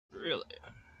Really?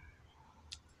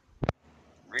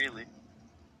 Really?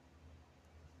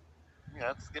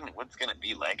 Yeah, what's gonna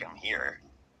be like. I'm here.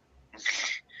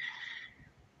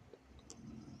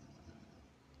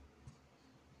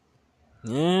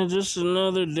 Yeah, just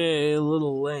another day, a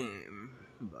little lame,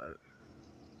 but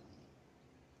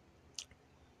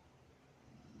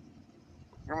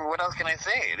What else can I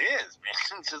say? It is,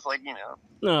 man. It's just like,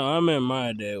 no, I meant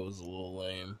my day was a little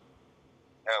lame.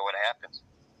 oh, what happened?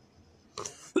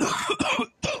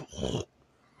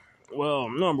 Well,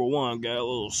 number one, got a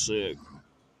little sick,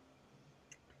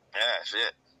 Ah,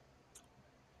 shit.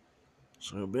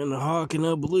 so I've been hawking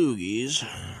up loogies.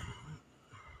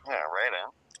 Yeah, right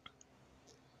on.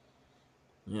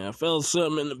 Yeah, I felt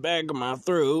something in the back of my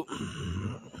throat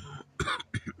Mm-hmm.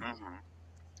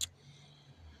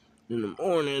 in the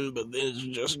morning, but then it's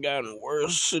just gotten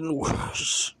worse and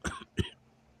worse.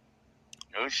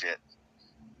 Oh, shit.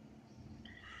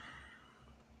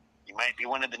 You might be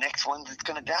one of the next ones that's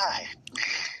gonna die.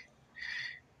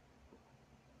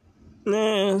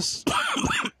 Yes.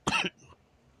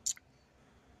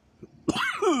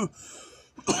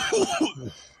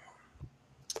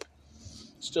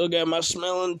 Still got my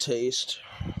smell and taste.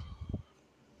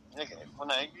 Okay. Well,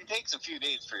 no, it takes a few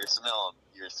days for your smell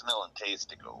and taste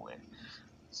to go away.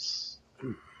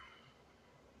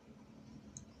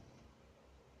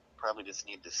 Probably just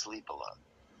need to sleep a lot.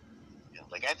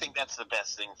 Like, I think that's the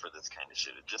best thing for this kind of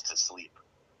shit, just to sleep.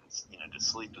 Just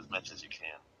sleep as much as you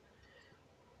can.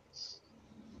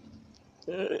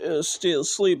 Still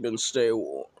sleep and stay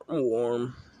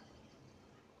warm.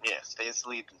 Yeah, stay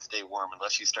asleep and stay warm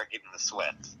unless you start getting the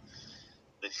sweats.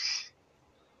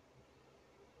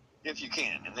 If you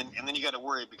can, and then you got to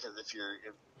worry because if your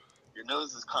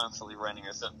nose is constantly running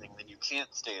or something, then you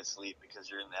can't stay asleep because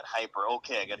you're in that hyper.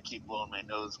 Okay, I got to keep blowing my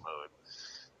nose mode.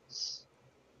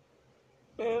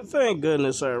 And thank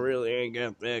goodness I really ain't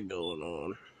got that going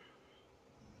on.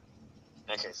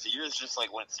 Okay, so yours just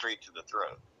like went straight to the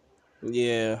throat.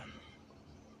 Yeah.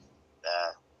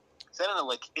 So I don't know,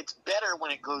 like it's better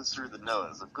when it goes through the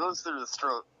nose. If it goes through the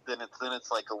throat, then it's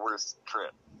like a worse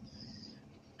trip.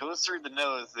 If it goes through the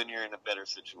nose, then you're in a better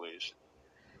situation.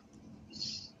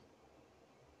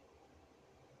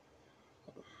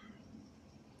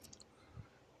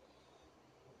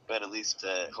 But at least,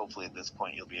 hopefully, at this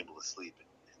point, you'll be able to sleep and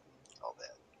all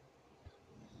that.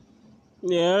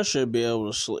 Yeah, I should be able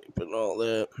to sleep and all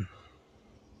that.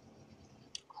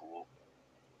 Cool.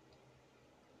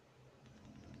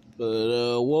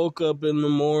 But woke up in the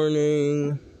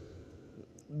morning.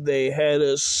 They had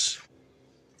us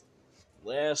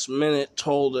last minute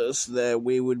told us that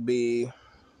we would be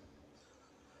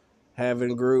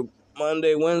having group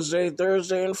Monday, Wednesday,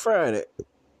 Thursday, and Friday.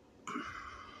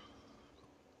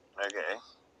 Okay.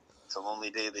 So the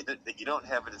only day that you don't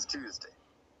have it is Tuesday.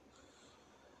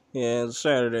 Yeah, and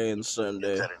Saturday and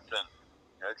Sunday. Saturday and Sunday.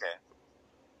 Okay.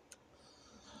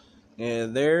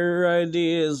 And their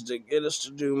idea is to get us to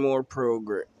do more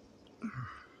program.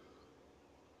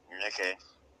 Okay.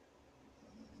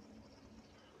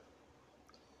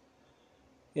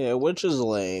 Yeah, which is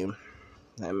lame.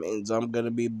 That means I'm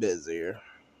gonna be busier.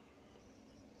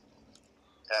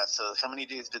 So how many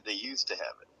days did they used to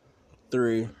have it?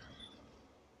 3.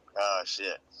 Oh,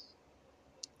 shit.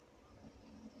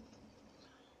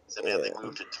 So now they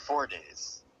moved it to 4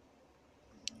 days.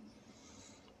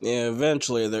 Yeah,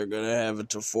 eventually they're gonna have it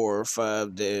to 4 or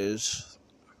 5 days.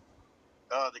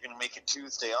 Oh, they're going to make it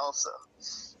Tuesday also.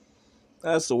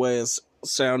 That's the way it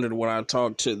sounded when I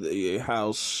talked to the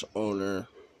house owner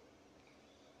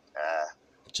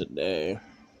today.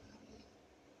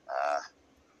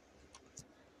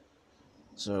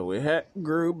 So we had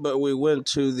group, but we went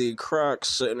to the Croc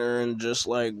Center and just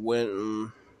like went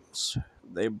and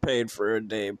they paid for a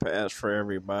day pass for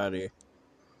everybody.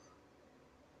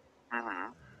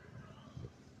 Mm-hmm.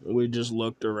 We just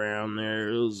looked around there.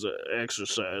 It was an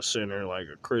exercise center, like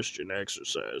a Christian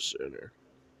exercise center.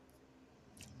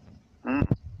 Mm.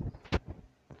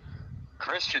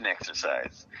 Christian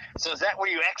exercise. So is that where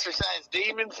you exercise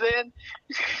demons then?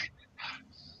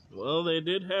 Well, they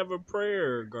did have a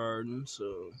prayer garden,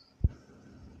 so.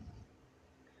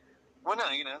 Well, no,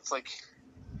 it's like,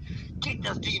 get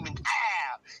those demons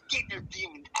out! Get those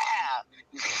demons out!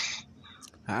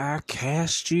 I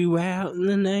cast you out in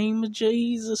the name of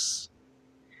Jesus.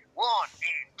 1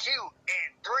 and 2 and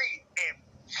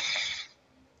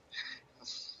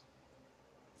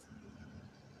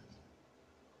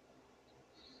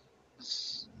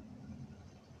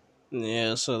 3 and...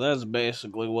 Yeah, so that's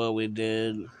basically what we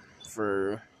did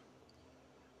for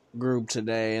group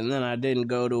today. And then I didn't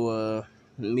go to a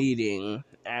meeting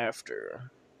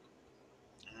after.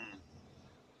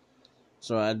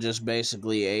 So I just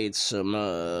basically ate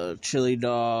some chili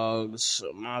dogs,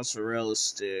 some mozzarella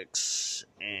sticks,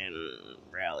 and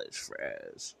relish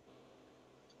fries.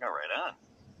 All right on.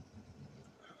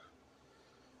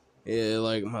 Yeah,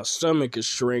 like my stomach is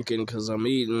shrinking because I'm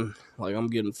eating, like I'm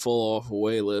getting full off of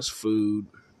way less food.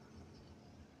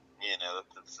 You know,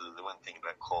 that's the one thing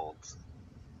about colds.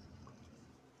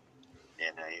 You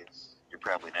know, you're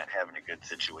probably not having a good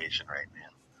situation right now.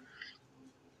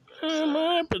 But,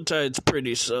 My appetite's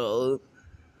pretty solid.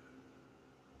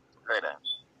 right on.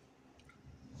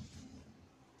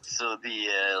 So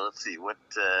let's see, what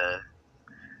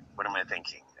am I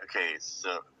thinking? Okay,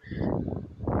 so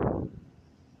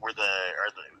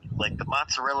like the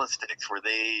mozzarella sticks? Are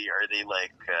they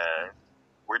like?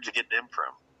 Where'd you get them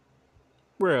from?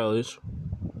 Rallies.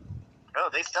 Oh,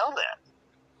 they sell that.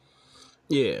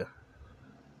 Yeah.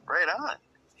 Right on.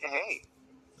 Hey.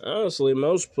 Honestly,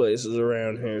 most places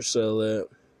around here sell that,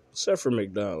 except for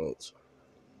McDonald's.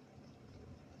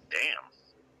 Damn.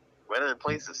 What other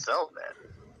places sell that?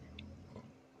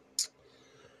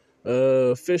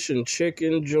 Fish and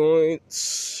chicken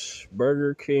joints,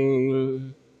 Burger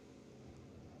King.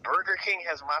 Burger King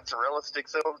has mozzarella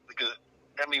sticks though? Because,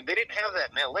 I mean, they didn't have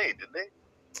that in LA, did they?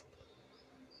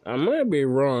 I might be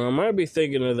wrong. I might be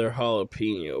thinking of their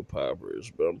jalapeno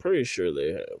poppers, but I'm pretty sure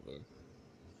they have them.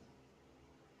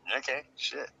 Okay,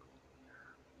 shit.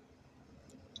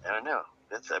 I don't know.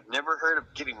 I've never heard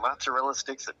of getting mozzarella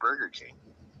sticks at Burger King.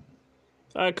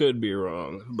 I could be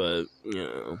wrong, but, you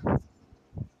know.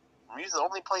 I mean, the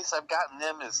only place I've gotten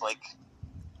them is, like,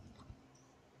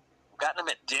 I've gotten them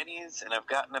at Denny's, and I've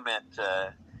gotten them at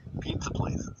pizza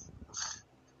places.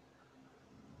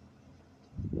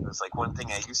 It was, like, one thing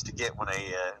I used to get when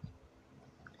I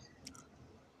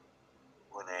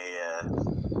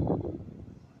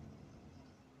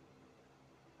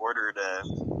ordered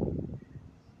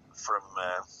from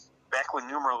back when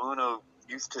Numero Uno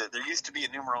there used to be a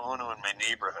Numero Uno in my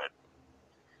neighborhood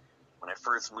when I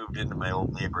first moved into my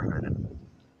old neighborhood. And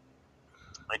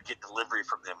I'd get delivery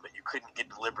from them, but you couldn't get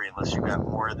delivery unless you got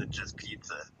more than just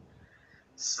pizza.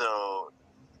 So,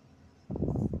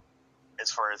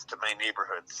 as far as to my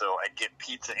neighborhood, so I'd get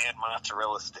pizza and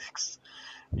mozzarella sticks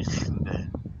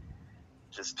and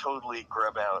just totally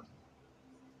grub out.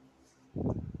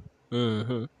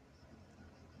 Mm-hmm.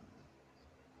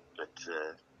 But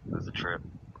it was a trip.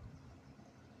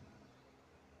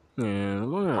 Yeah,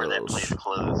 where that place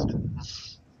closed.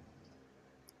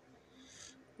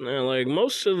 Now, like,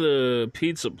 most of the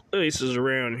pizza places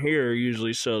around here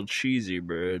usually sell cheesy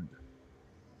bread.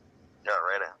 Yeah,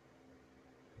 right on.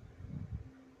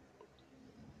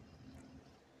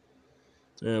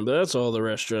 Yeah, but that's all the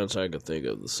restaurants I could think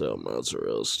of that sell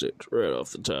mozzarella sticks right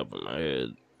off the top of my head.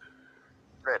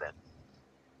 Right on.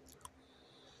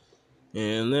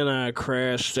 And then I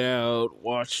crashed out,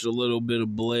 watched a little bit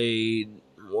of Blade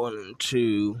 1 and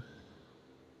 2.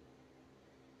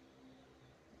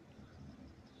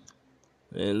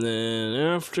 And then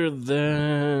after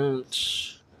that,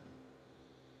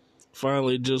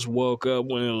 finally just woke up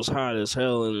when it was hot as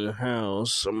hell in the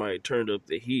house. Somebody turned up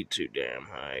the heat too damn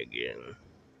high again.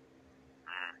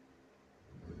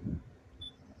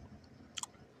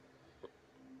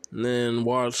 And then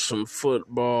watched some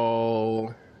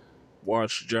football,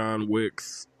 watched John Wick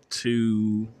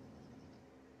 2.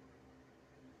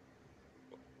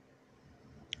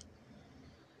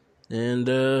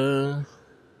 And,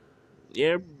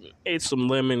 yeah, ate some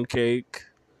lemon cake.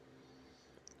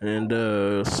 And,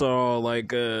 saw,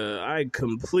 like, I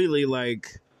completely,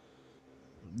 like,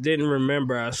 didn't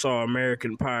remember I saw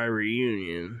American Pie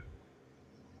Reunion.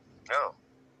 Oh.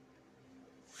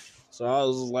 So I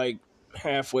was, like,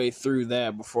 halfway through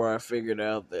that before I figured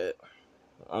out that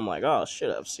I'm like, oh, shit,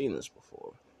 I've seen this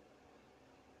before.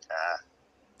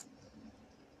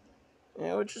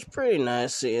 Yeah, which is pretty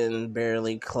nice seeing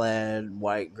barely clad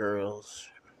white girls.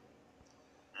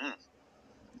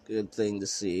 Good thing to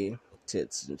see.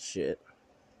 Tits and shit.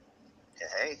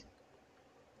 Hey.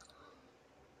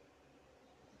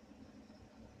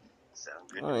 Sound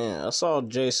good. Oh, yeah. I saw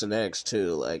Jason X,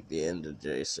 too, like the end of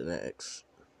Jason X.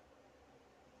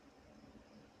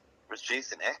 Was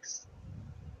Jason X?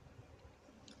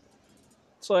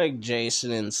 It's like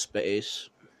Jason in space.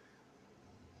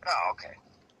 Oh, okay.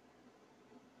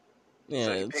 Yeah,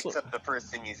 so he picks up the first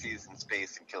thing he sees in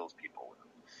space and kills people with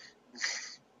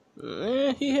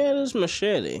him. He had his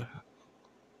machete.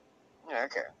 Yeah,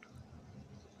 okay.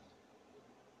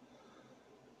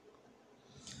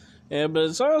 Yeah, but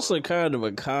it's honestly kind of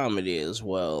a comedy as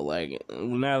well. Like,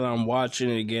 now that I'm watching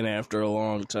it again after a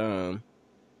long time.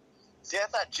 See, I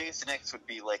thought Jason X would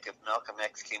be like if Malcolm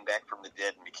X came back from the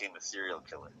dead and became a serial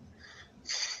killer.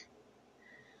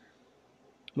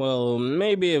 Well,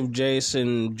 maybe if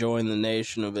Jason joined the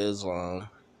Nation of Islam.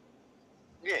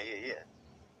 Yeah.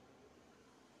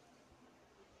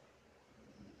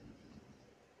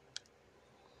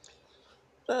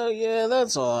 So, yeah,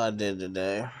 that's all I did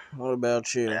today. What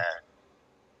about you? Well,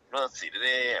 let's see.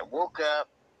 Today I woke up.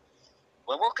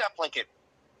 Well, I woke up like at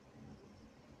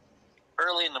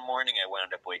early in the morning. I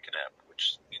wound up waking up,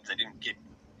 which means I didn't get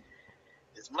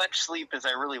as much sleep as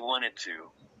I really wanted to.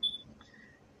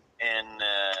 And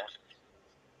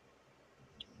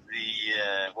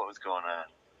what was going on?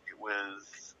 It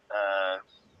was I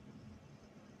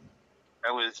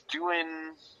was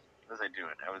doing. What was I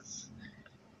doing?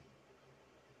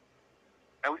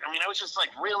 I mean, I was just like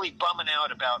really bumming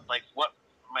out about like what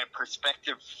my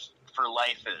perspective for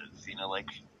life is. You know,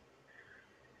 like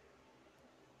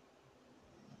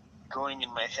going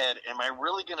in my head. Am I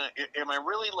really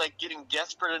like getting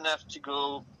desperate enough to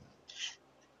go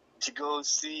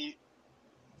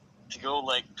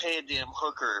like pay a damn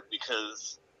hooker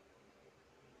because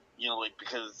I'm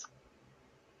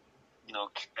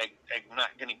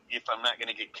not gonna if I'm not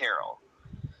gonna get Carol.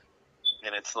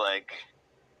 And it's like,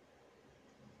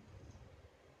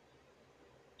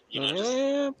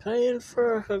 Paying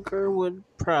for a hooker would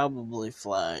probably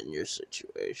fly in your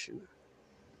situation.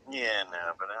 Yeah,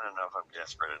 no, but I don't know if I'm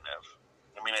desperate enough.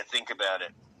 I mean, I think about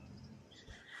it.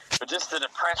 But just the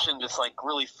depression just, like,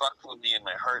 really fucked with me, and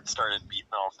my heart started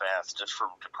beating all fast just from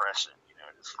depression,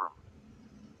 just from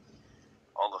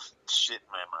all the shit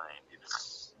in my mind,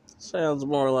 Sounds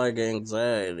more like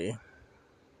anxiety.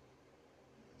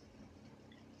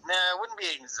 No, it wouldn't be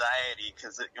anxiety,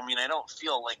 because, I don't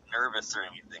feel, like, nervous or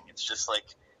anything. It's just,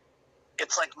 like,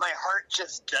 my heart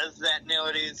just does that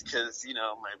nowadays, because, I'm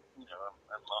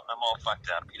all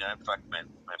fucked up, I fucked my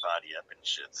body up and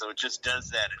shit. So it just does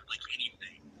that at, like,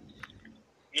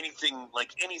 anything,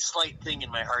 like, any slight thing in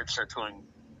my heart starts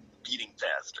beating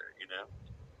faster,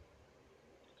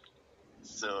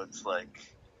 So it's like,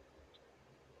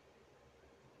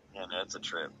 it's a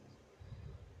trip.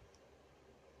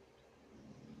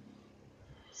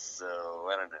 So,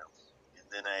 I don't know. And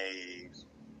then I'm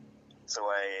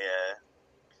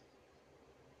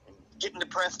getting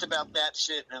depressed about that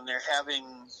shit, and they're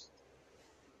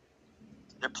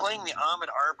playing the Ahmaud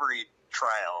Arbery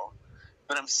trial,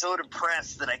 but I'm so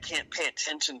depressed that I can't pay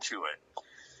attention to it.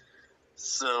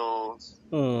 So,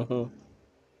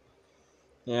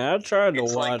 yeah, I tried to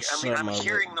watch like, some I'm of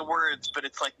hearing it. the words, but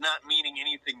it's like not meaning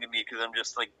anything to me because I'm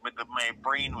just like, my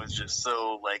brain was just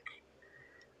so like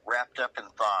wrapped up in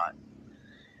thought.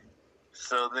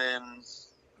 So then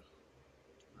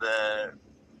my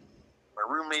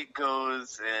roommate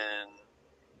goes and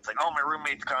it's like, oh, my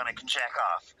roommate's gone, I can jack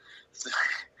off.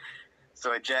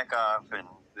 So I jack off and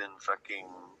then fucking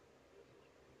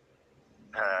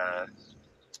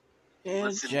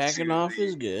Jacking off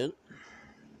is good.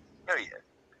 Oh yeah.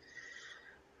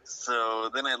 So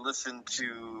then I listen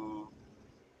to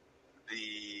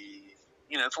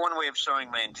it's one way of showing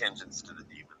my intentions to the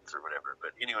demons or whatever.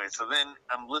 But anyway, so then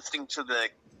I'm listening to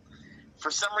for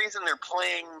some reason they're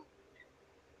playing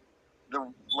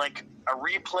a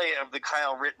replay of the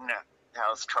Kyle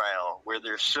Rittenhouse trial where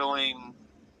they're showing,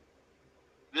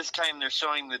 this time they're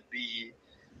showing that the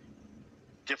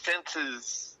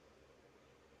defense's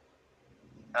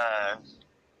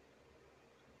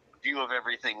view of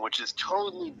everything, which is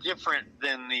totally different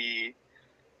than the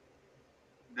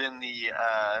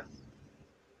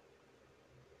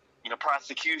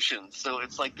prosecution. So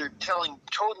it's like they're telling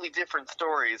totally different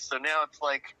stories. So now it's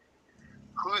like,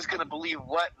 who's going to believe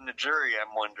what in the jury,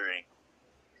 I'm wondering.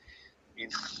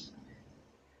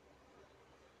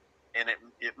 And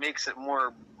it makes it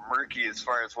more murky as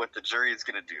far as what the jury is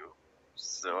going to do.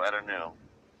 So I don't know.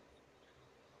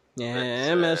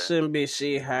 Yeah,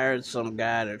 MSNBC hired some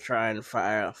guy to try and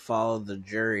follow the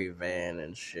jury van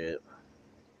and shit.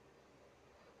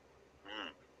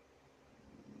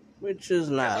 Which is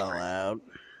not allowed.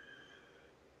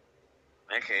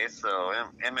 Okay, so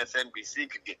MSNBC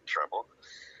could get in trouble.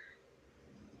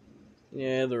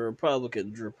 Yeah, the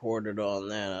Republicans reported on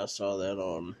that. I saw that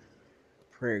on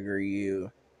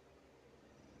PragerU.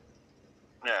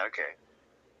 Yeah, okay.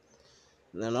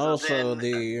 And then also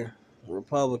the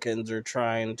Republicans are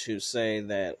trying to say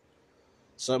that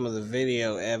some of the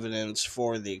video evidence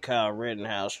for the Kyle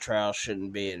Rittenhouse trial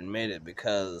shouldn't be admitted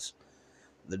because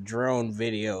the drone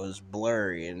video is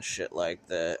blurry and shit like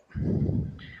that.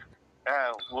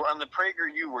 Well, on the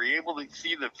PragerU, were you able to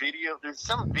see the video? There's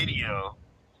some video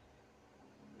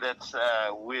that's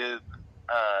with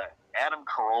Adam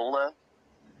Carolla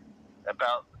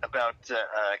about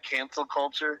cancel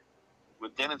culture.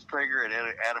 with Dennis Prager and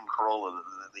Adam Carolla,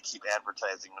 they keep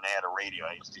advertising. When I had a radio,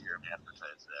 I used to hear them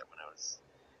advertise that when I was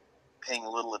paying a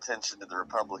little attention to the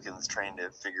Republicans, trying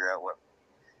to figure out what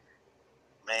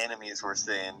my enemies were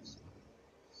saying.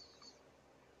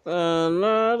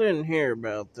 No, I didn't hear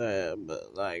about that,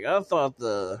 but like I thought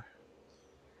the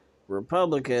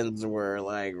Republicans were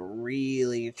like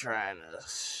really trying to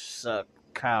suck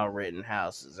Kyle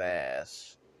Rittenhouse's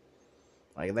ass.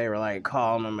 Like they were like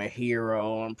calling him a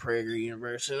hero on Prager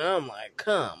University. And I'm like,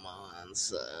 come on,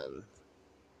 son.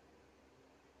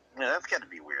 Yeah, that's got to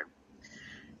be weird.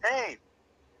 Hey,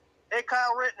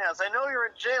 Kyle Rittenhouse, I know you're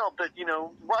in jail, but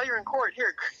while you're in court,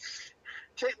 here,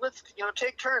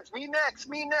 take turns. Me next.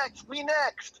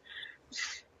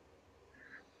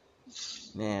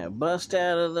 Yeah, bust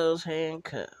out of those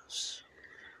handcuffs.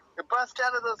 You bust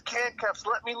out of those handcuffs.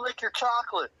 Let me lick your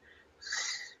chocolate.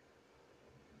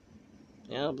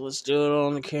 Yep, let's do it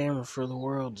on the camera for the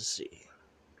world to see.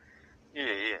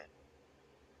 Yeah.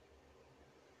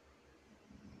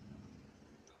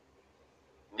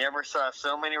 Never saw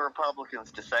so many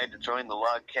Republicans decide to join the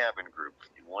log cabin group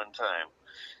in one time.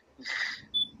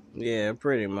 Yeah,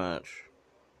 pretty much.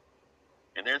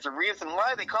 And there's a reason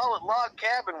why they call it log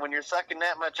cabin when you're sucking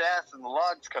that much ass and the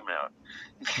logs come out.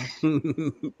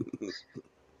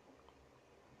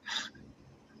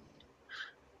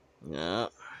 Yeah.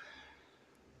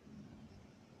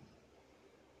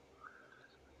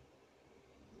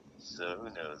 So who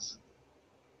knows?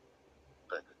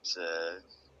 But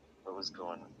what was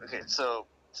going on? Okay, so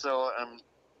I'm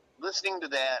listening to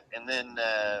that, and then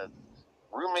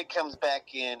roommate comes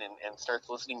back in and starts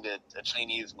listening to a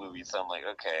Chinese movie. So I'm like,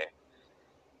 okay,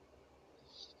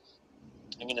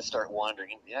 I'm gonna start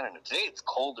wandering. I don't know. Today it's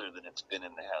colder than it's been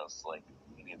in the house, like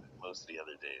most of the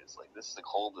other days. Like this is the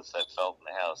coldest I've felt in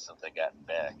the house since I got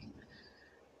back.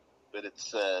 But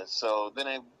it's so then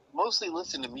I mostly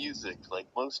listen to music like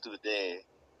most of the day,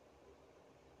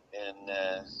 and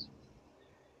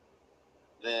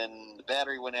then the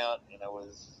battery went out and I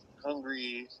was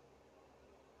hungry.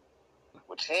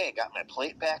 Which, hey, I got my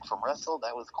plate back from Russell.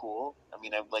 That was cool. I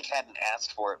mean, I hadn't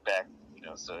asked for it back,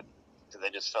 so because I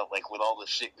just felt like with all the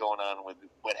shit going on with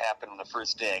what happened on the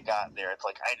first day I got there, it's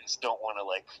like I just don't want to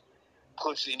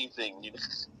push anything,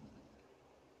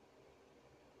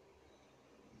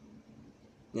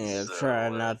 Yeah, so, try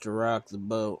not to rock the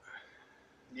boat.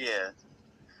 Yeah.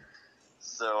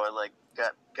 So I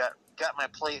got my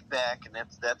plate back, and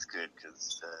that's good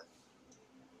because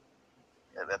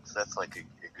that's like a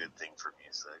good thing for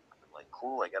me. So I'm like,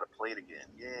 cool, I got a plate again,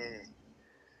 yay!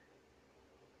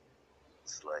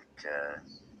 It's like and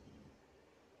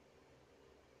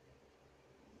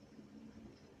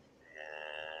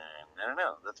I don't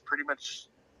know. That's pretty much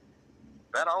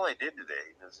about all I did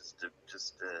today. It was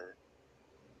just a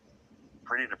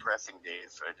pretty depressing day.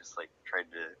 So I just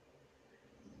tried to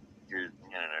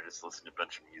just listen to a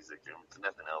bunch of music. There's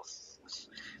nothing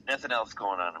else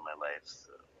going on in my life.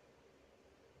 So.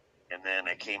 And then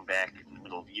I came back in the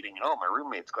middle of eating, and my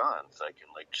roommate's gone, so I can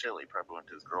chill. He probably went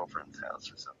to his girlfriend's house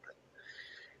or something.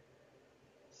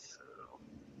 So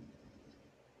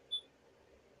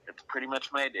it's pretty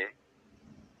much my day.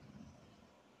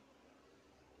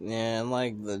 Yeah, and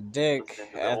the dick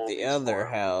at the other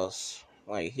house,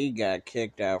 he got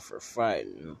kicked out for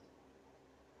fighting.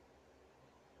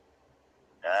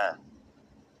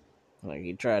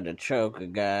 He tried to choke a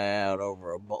guy out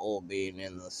over a bowl being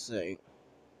in the sink.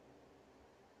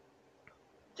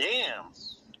 Damn.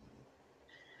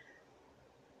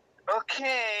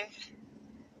 Okay.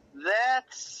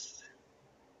 That's...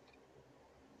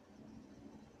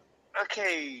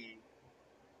 Okay.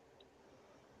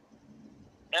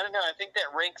 I don't know. I think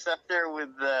that ranks up there with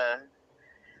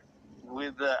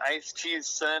Ice-T's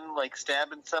son,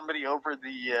 stabbing somebody over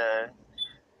the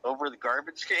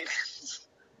garbage can.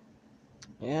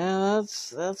 Yeah,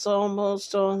 that's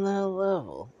almost on that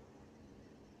level.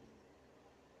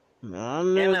 I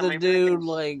knew the dude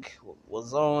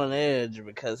was on edge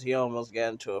because he almost got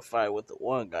into a fight with the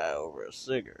one guy over a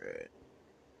cigarette.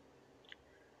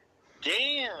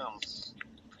 Damn.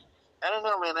 I don't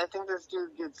know, man. I think this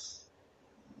dude gets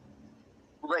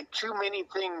too many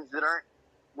things that aren't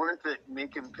worth it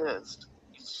make him pissed.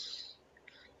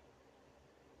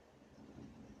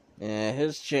 Yeah,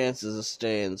 his chances of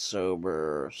staying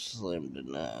sober are slim to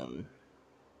none.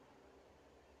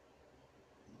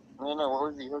 I don't know, what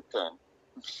was he hooked on?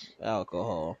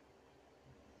 Alcohol.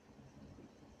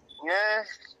 Yeah,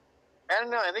 I don't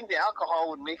know. I think the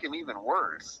alcohol would make him even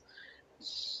worse.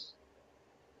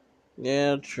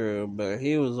 Yeah, true, but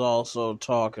he was also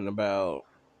talking about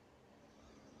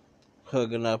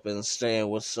hooking up and staying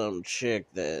with some chick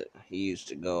that he used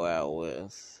to go out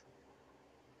with.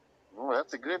 Well,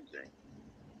 that's a good thing.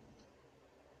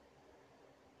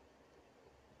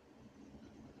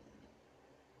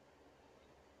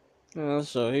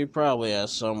 So he probably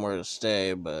has somewhere to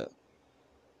stay, but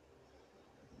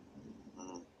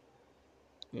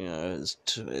you know,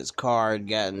 his car had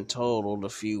gotten totaled a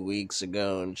few weeks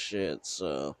ago and shit,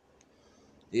 so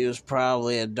he was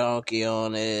probably a donkey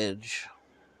on edge.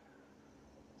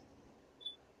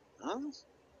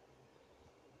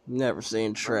 Never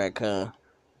seen Shrek, huh?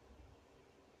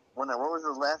 What was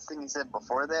the last thing you said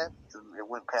before that? It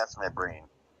went past my brain.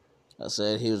 I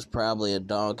said he was probably a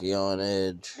donkey on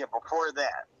edge. Yeah, before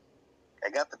that.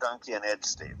 I got the donkey on edge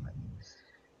statement.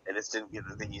 I just didn't get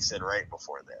the thing you said right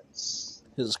before that.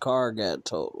 His car got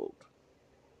totaled.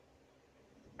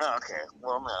 Oh, okay.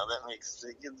 Well, no, that makes...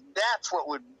 That's what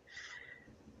would...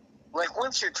 Like,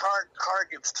 once your car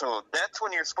gets towed, that's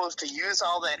when you're supposed to use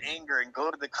all that anger and go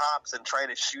to the cops and try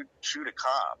to shoot a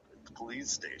cop at the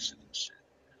police station and shit.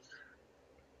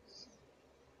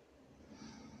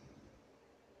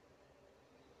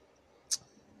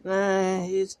 Nah,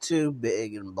 he's too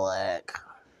big and black.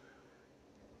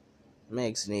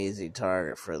 Makes an easy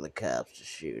target for the cops to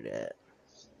shoot at.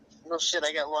 Well, shit,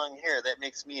 I got long hair. That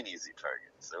makes me an easy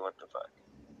target, so what the fuck?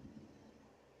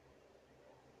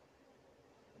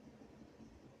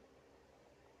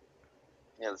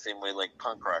 Yeah, the same way, like,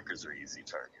 punk rockers are easy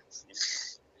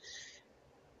targets.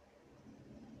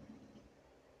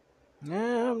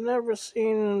 Yeah, I've never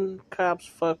seen cops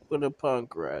fuck with a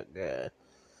punk rock guy.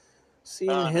 Seen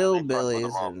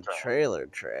hillbillies and trailer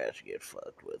trash get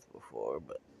fucked with before,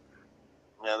 but...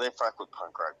 Yeah, they fuck with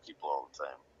punk rock people all the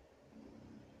time.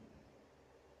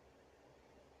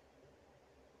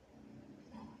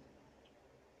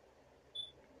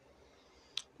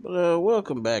 But,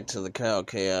 welcome back to the Kyle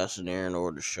Chaos and Aaron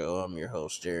Order show. I'm your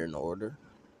host, Aaron Order.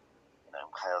 And I'm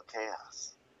Kyle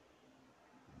Chaos.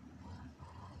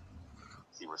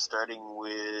 See, we're starting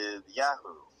with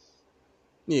Yahoo.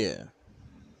 Yeah.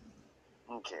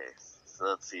 Okay, so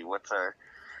let's see, what's our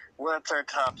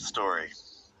top story?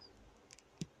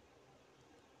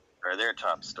 Or their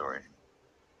top story?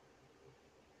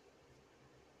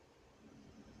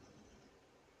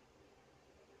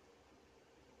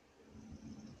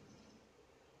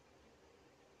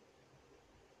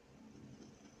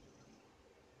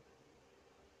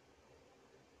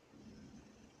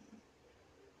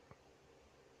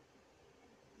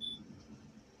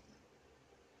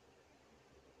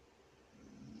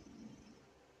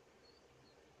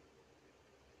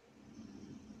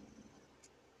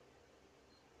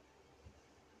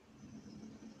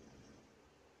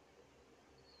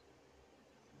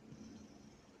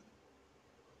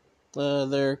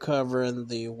 They're covering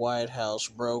the White House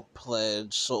broke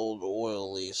pledge sold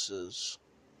oil leases.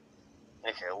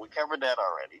 Okay, we covered that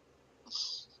already.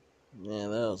 Yeah,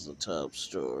 that was the top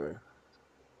story.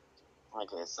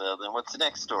 Okay, so then what's the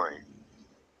next story?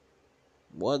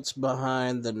 What's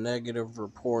behind the negative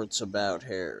reports about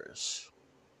Harris?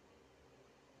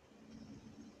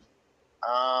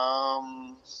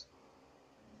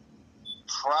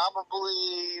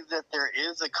 Probably that there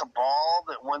is a cabal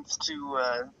that wants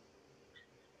to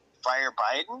fire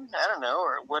Biden? I don't know,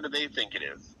 or what do they think it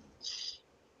is?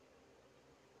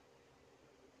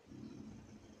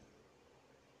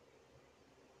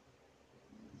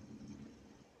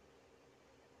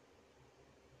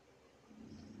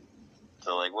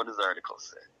 So, like, what does the article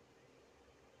say?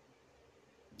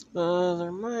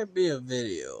 There might be a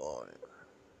video on it.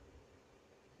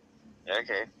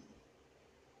 Okay.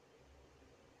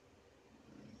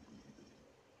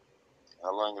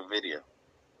 How long a video?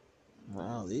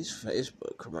 Wow, these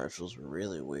Facebook commercials are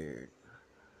really weird.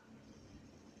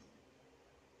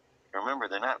 Remember,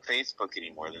 they're not Facebook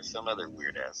anymore. They're some other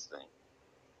weird-ass thing.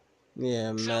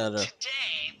 Yeah, Meta. So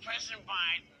today, President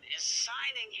Biden is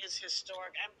signing his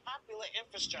historic and popular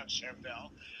infrastructure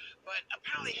bill, but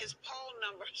apparently his poll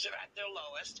numbers are at their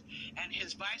lowest, and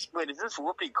his vice... Wait, is this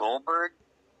Whoopi Goldberg?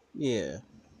 Yeah.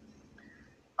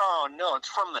 Oh, no, it's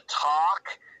from The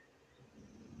Talk?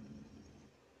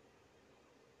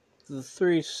 The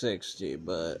 360,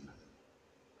 but...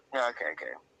 Yeah,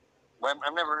 okay. Well,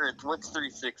 I've never heard... What's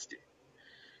 360? Is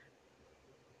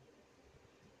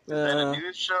that a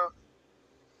news show?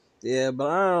 Yeah, but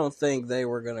I don't think they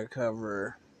were going to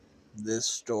cover this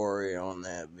story on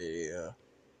that video.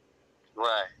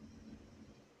 Why?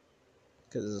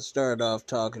 Because it started off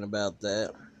talking about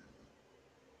that.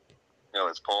 No,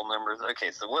 it's poll numbers?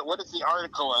 Okay, so what does the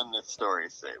article on this story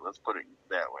say? Let's put it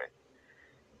that way.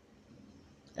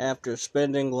 After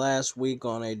spending last week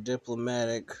on a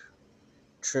diplomatic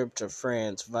trip to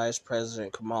France, Vice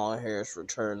President Kamala Harris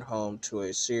returned home to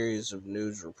a series of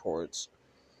news reports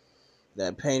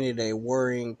that painted a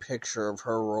worrying picture of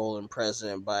her role in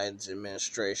President Biden's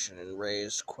administration and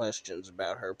raised questions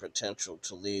about her potential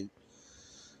to lead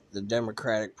the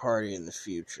Democratic Party in the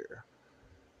future.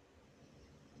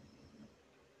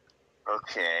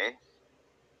 Okay.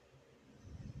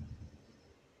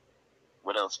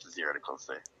 What else does the article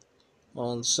say?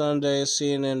 On Sunday,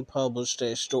 CNN published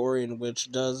a story in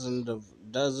which dozens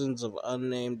of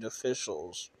unnamed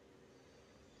officials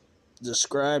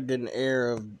described an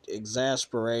air of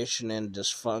exasperation and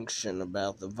dysfunction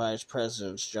about the vice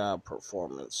president's job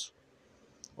performance,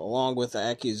 along with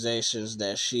accusations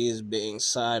that she is being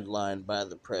sidelined by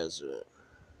the president.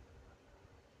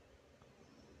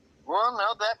 Well,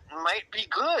 no, that might be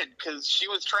good, because she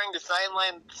was trying to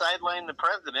sideline the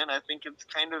president. I think it's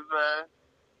kind of,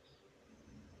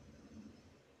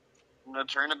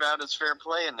 turnabout is fair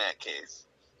play in that case.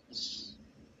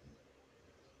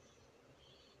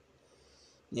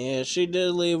 Yeah, she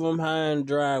did leave him high and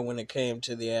dry when it came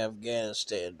to the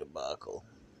Afghanistan debacle.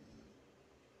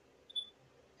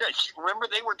 Yeah, remember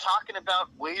they were talking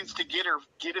about ways to get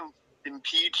him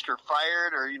impeached or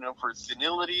fired, or for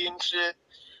senility and shit.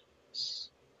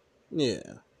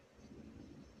 Yeah.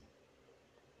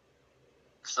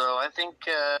 So I think,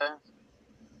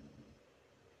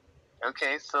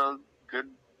 okay, so good.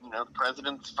 The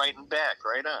president's fighting back.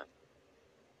 Right on.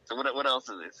 So what else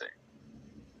do they say?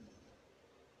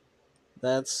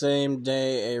 That same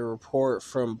day, a report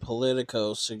from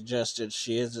Politico suggested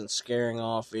she isn't scaring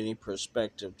off any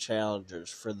prospective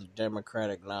challengers for the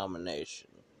Democratic nomination,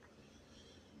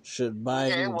 should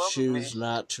Biden choose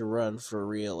not to run for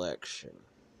re-election.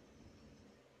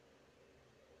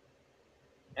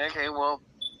 Okay, well,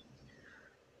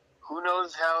 who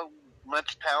knows how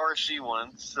much power she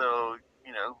wants, so,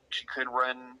 she could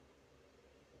run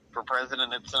for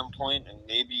president at some point, and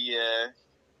maybe,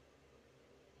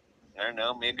 I don't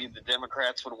know, maybe the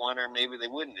Democrats would want her, maybe they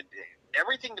wouldn't.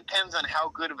 Everything depends on how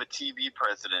good of a TV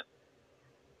president.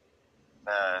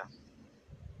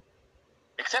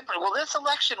 Except for, this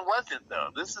election wasn't, though.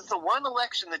 This is the one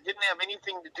election that didn't have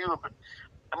anything to do with it.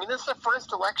 I mean, this is the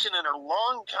first election in a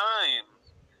long time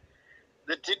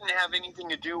that didn't have anything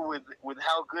to do with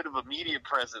how good of a media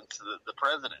presence the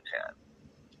president had.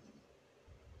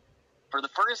 For the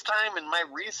first time in my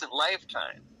recent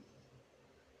lifetime.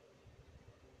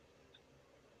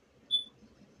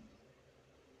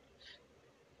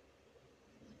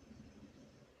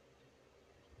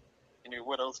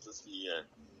 What else does the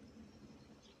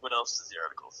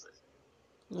article say?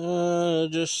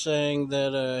 Just saying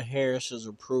that Harris's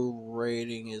approval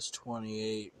rating is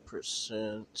 28%.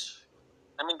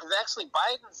 I mean, because actually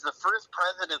Biden's the first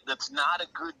president that's not a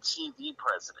good TV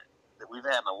president that we've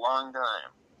had in a long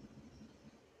time.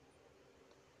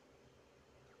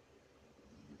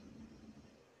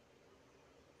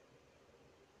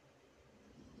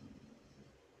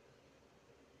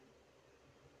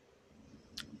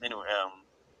 Anyway,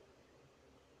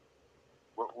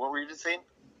 what were you just saying?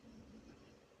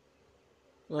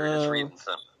 We're just reading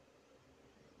something.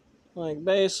 Like,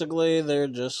 basically, they're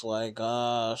just like,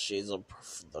 she's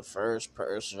the first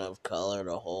person of color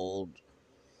to hold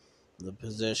the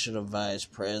position of vice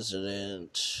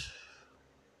president.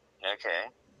 Okay.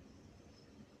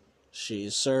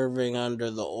 She's serving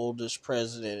under the oldest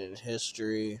president in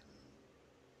history.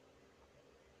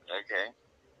 Okay.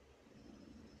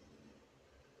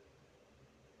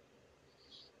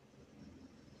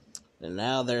 And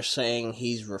now they're saying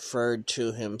he's referred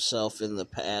to himself in the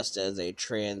past as a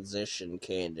transition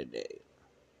candidate.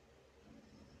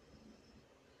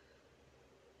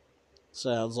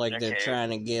 Sounds like they're trying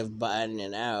to give Biden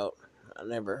an out. I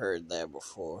never heard that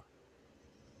before.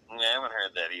 I haven't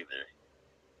heard that either.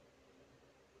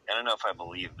 I don't know if I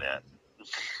believe that.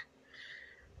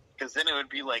 Because then it would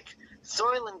be like,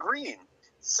 Soylent Green.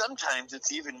 Sometimes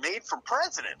it's even made for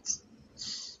presidents.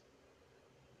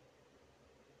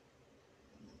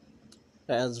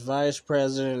 As Vice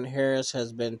President, Harris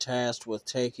has been tasked with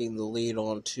taking the lead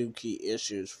on two key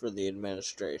issues for the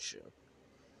administration.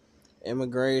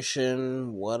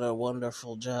 Immigration, what a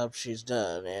wonderful job she's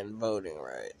done, and voting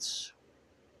rights.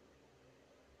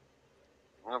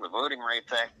 Well, the Voting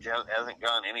Rights Act hasn't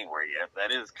gone anywhere yet.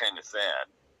 That is kind of sad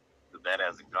that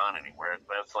hasn't gone anywhere.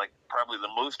 That's like probably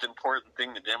the most important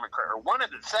thing the or one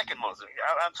of the second most,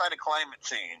 outside of climate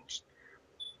change.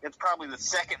 It's probably the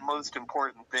second most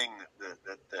important thing that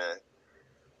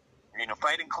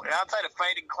fighting outside of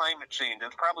fighting climate change.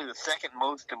 That's probably the second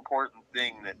most important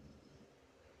thing that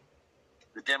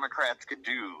the Democrats could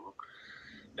do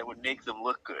that would make them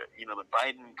look good. That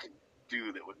Biden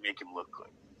do that would make him look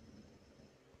good.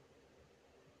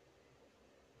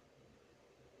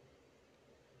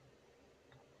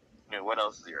 What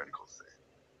else does the article say?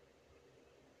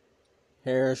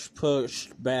 Harris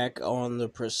pushed back on the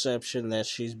perception that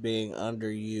she's being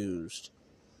underused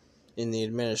in the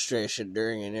administration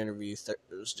during an interview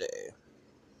Thursday.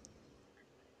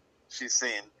 She's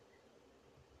saying,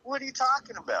 "What are you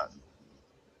talking about?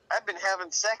 I've been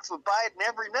having sex with Biden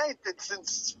every night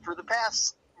since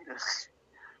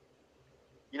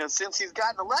he's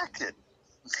gotten elected."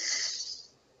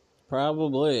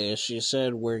 Probably. She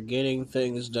said, "We're getting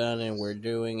things done and we're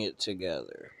doing it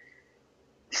together."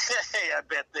 Hey, I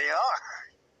bet they are.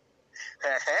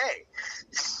 Hey.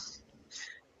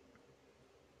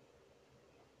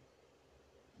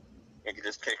 You can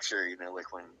just picture,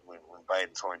 like when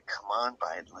Biden's horn, "Come on,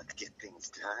 Biden, let's get things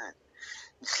done."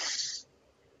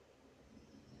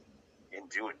 And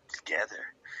do it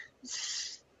together.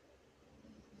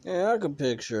 Yeah, I could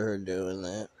picture her doing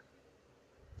that.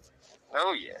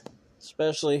 Oh, yeah.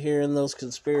 Especially hearing those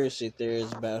conspiracy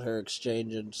theories about her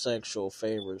exchanging sexual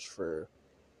favors for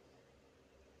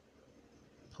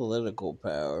political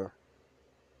power.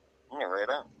 Yeah, right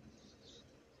on.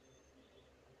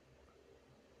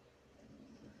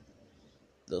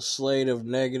 The slate of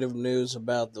negative news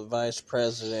about the vice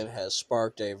president has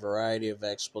sparked a variety of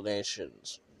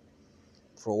explanations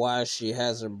for why she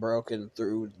hasn't broken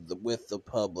through with the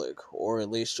public, or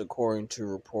at least according to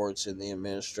reports in the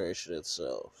administration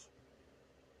itself.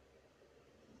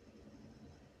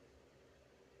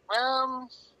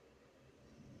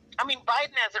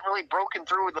 Biden hasn't really broken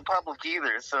through with the public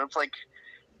either, so it's like,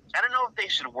 I don't know if they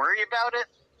should worry about it.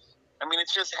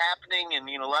 It's just happening, and,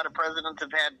 a lot of presidents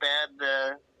have had bad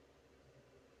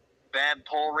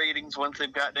poll ratings once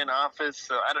they've gotten in office,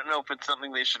 so I don't know if it's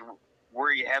something they should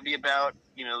worry heavy about.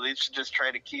 They should just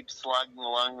try to keep slogging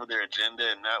along with their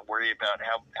agenda and not worry about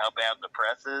how bad the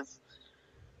press is.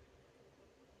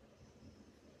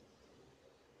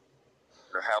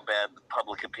 Or how bad the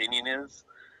public opinion is.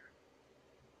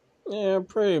 Yeah,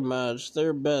 pretty much.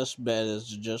 Their best bet is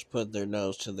to just put their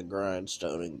nose to the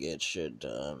grindstone and get shit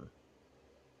done.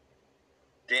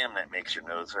 Damn, that makes your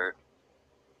nose hurt.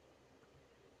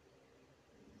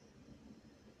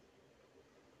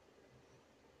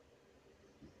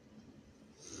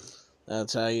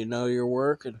 That's how you know you're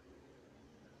working.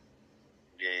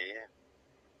 Yeah.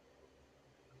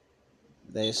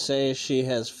 They say she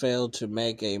has failed to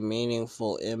make a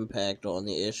meaningful impact on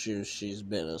the issues she's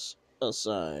been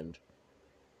assigned.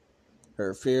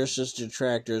 Her fiercest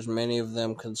detractors, many of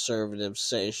them conservatives,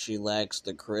 say she lacks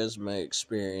the charisma,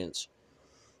 experience,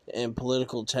 and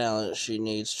political talent she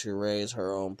needs to raise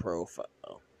her own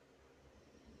profile.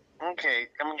 Okay,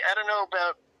 I don't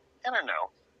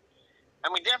know.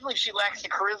 Definitely she lacks the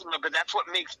charisma, but that's what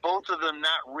makes both of them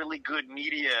not really good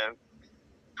media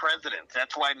presidents.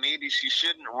 That's why maybe she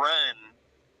shouldn't run.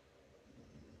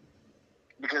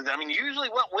 Because, usually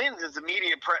what wins is the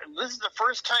media. This is the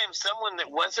first time someone that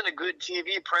wasn't a good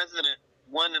TV president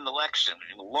won an election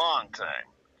in a long time.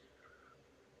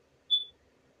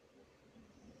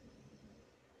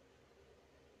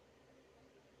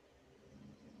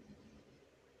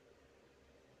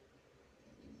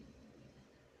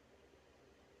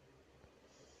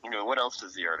 What else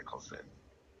does the article say?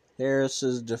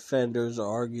 Harris's defenders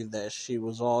argue that she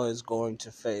was always going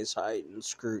to face heightened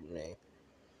scrutiny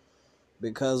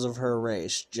because of her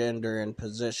race, gender, and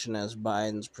position as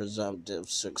Biden's presumptive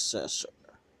successor.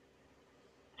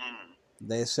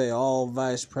 They say all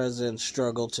vice presidents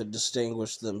struggle to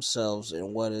distinguish themselves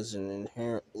in what is an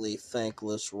inherently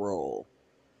thankless role,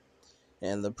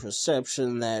 and the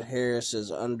perception that Harris is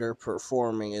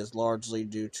underperforming is largely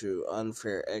due to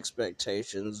unfair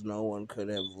expectations no one could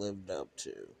have lived up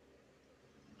to.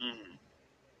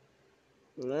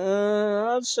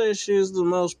 I'd say she's the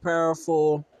most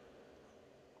powerful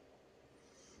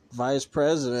vice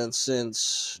president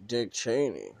since Dick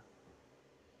Cheney.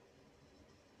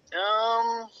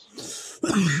 That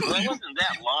wasn't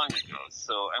that long ago,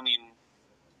 so,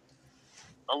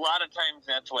 a lot of times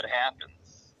that's what happens.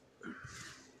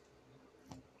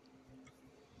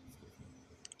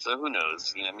 So who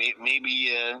knows?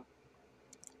 Maybe,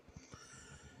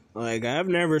 I've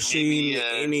never seen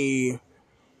any...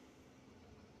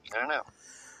 I don't know.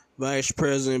 Vice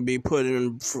president be put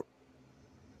in...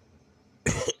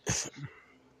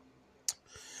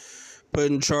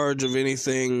 put in charge of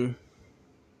anything...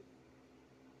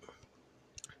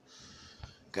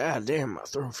 God damn, my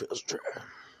throat feels dry.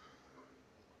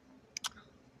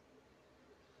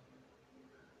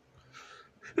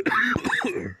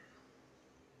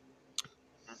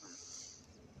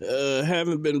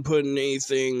 Haven't been putting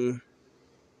anything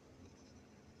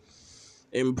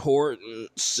important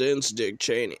since Dick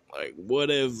Cheney. Like, what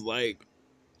if, like,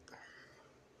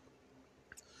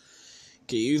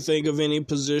 can you think of any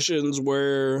positions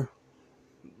where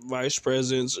vice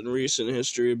presidents in recent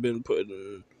history have been put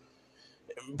in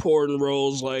important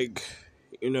roles, like,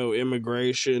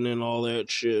 immigration and all that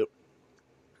shit?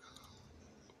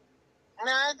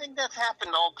 No, I think that's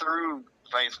happened all through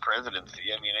vice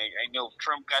presidency. I mean, I know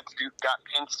Trump got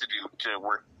Pence to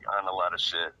work on a lot of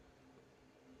shit.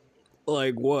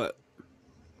 Like what?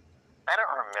 I don't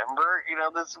remember.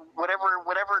 This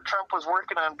whatever Trump was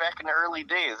working on back in the early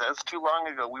days. That was too long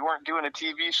ago. We weren't doing a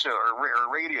TV show or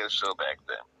radio show back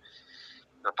then,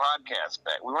 or podcast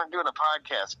back. We weren't doing a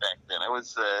podcast back then. I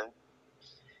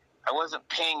wasn't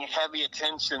paying heavy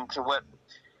attention to what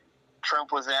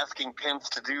Trump was asking Pence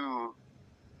to do.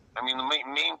 I mean, the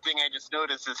main thing I just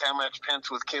noticed is how much Pence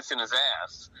was kissing his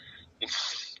ass.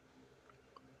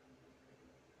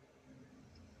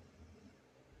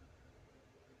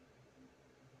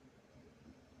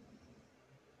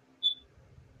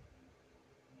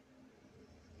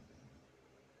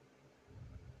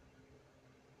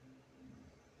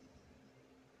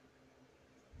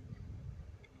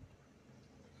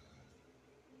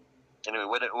 Anyway,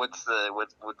 what else does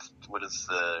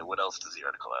the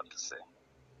article have to say?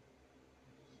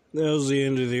 That was the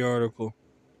end of the article.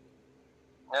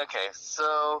 Okay,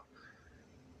 so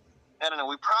I don't know.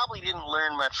 We probably didn't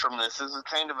learn much from this. This is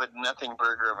kind of a nothing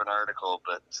burger of an article,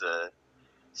 but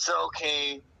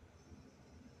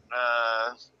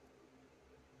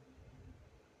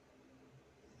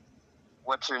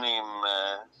what's her name?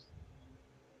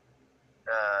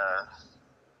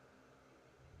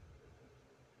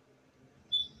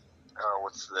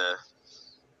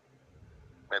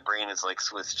 My brain is like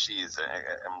Swiss cheese.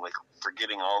 I'm like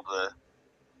forgetting who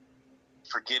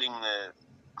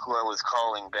I was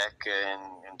calling back in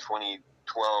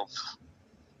 2012,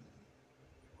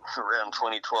 around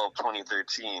 2012,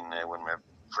 2013, when my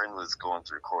friend was going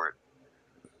through court.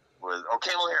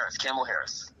 Kamala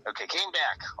Harris. Okay, came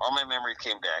back. All my memories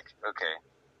came back. Okay.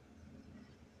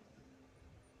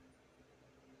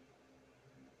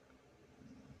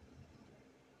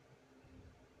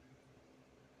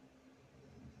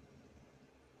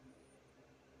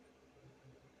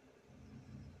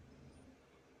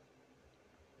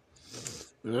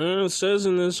 It says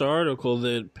in this article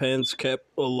that Pence kept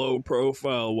a low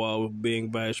profile while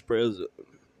being vice president.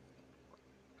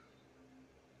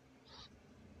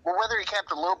 Well, whether he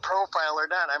kept a low profile or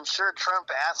not, I'm sure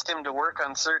Trump asked him to work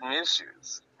on certain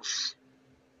issues.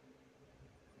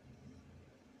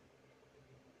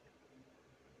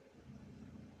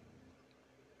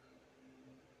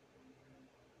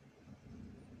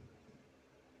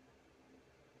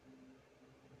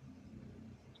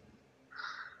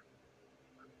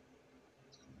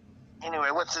 Anyway,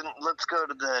 let's go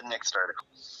to the next article.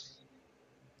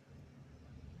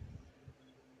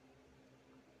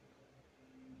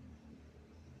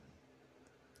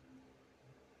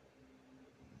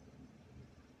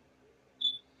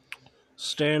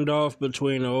 Standoff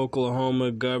between the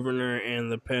Oklahoma governor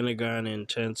and the Pentagon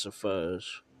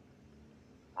intensifies.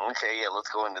 Okay, yeah, let's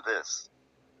go into this.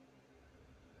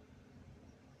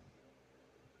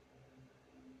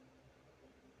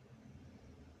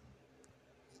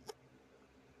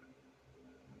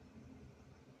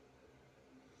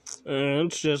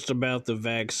 It's just about the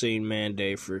vaccine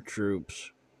mandate for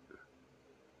troops.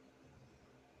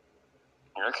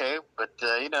 Okay, but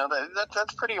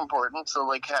that's pretty important. So,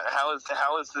 like, how is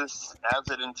this as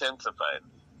it intensified,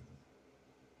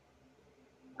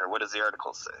 or what does the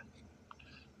article say?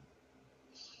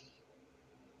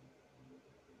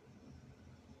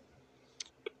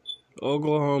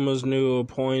 Oklahoma's new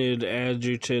appointed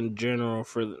Adjutant General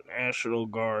for the National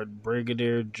Guard,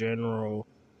 Brigadier General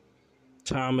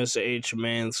Thomas H.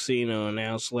 Mancino,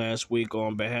 announced last week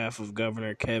on behalf of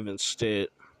Governor Kevin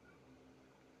Stitt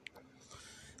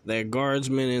that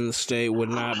guardsmen in the state would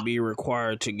not be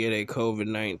required to get a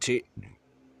COVID-19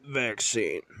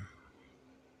 vaccine.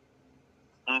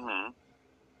 Mm-hmm.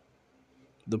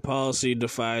 The policy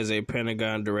defies a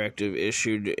Pentagon directive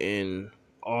issued in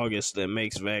August that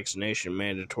makes vaccination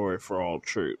mandatory for all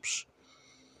troops.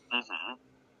 Mm-hmm.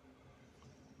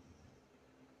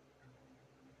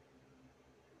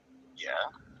 Yeah.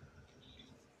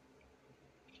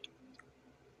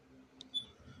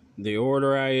 The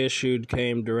order I issued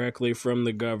came directly from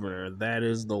the governor. That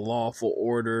is the lawful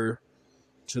order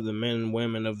to the men and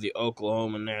women of the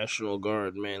Oklahoma National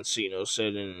Guard, Mancino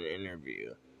said in an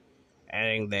interview,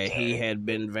 adding that he had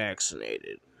been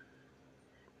vaccinated.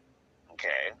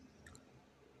 Okay.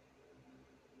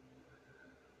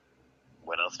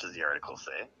 What else does the article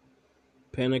say?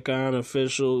 Pentagon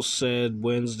officials said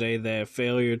Wednesday that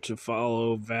failure to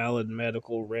follow valid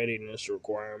medical readiness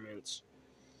requirements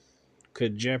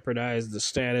could jeopardize the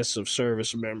status of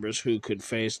service members who could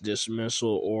face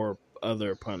dismissal or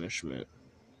other punishment.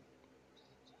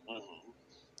 Mm-hmm.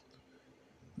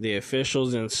 The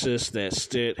officials insist that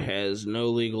Stitt has no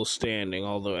legal standing,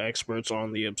 although experts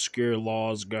on the obscure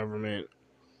laws governing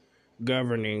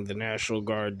the National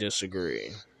Guard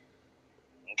disagree.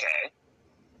 Okay.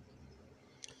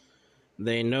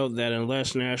 They note that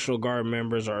unless National Guard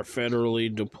members are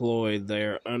federally deployed, they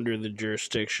are under the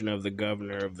jurisdiction of the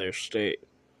governor of their state,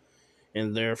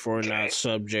 and therefore not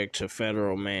subject to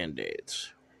federal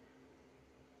mandates.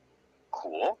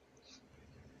 Cool.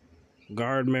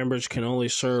 Guard members can only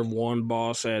serve one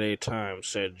boss at a time,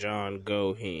 said John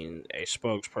Goheen, a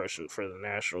spokesperson for the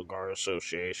National Guard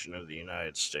Association of the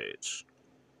United States.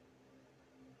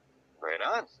 Right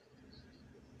on.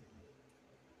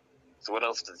 So what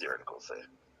else does the article say?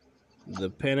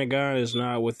 The Pentagon is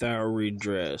not without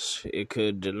redress. It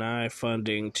could deny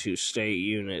funding to state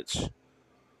units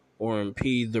or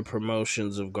impede the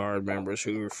promotions of Guard members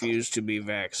who refuse to be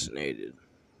vaccinated.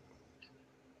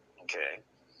 Okay.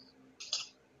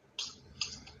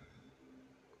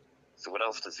 So what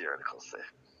else does the article say?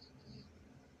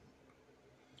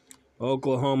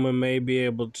 Oklahoma may be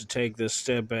able to take this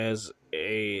step as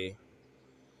a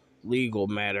legal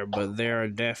matter, but there are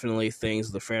definitely things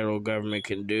the federal government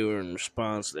can do in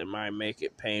response that might make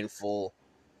it painful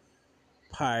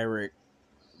pirate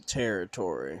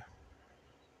territory.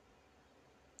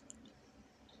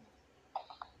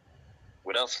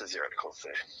 What else does the article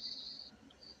say?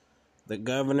 The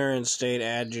governor and state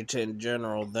adjutant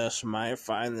general thus might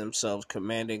find themselves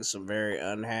commanding some very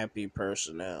unhappy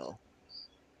personnel.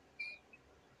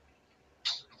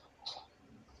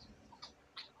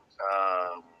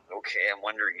 Okay, I'm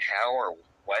wondering how or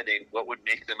what would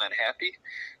make them unhappy?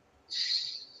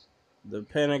 The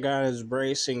Pentagon is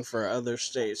bracing for other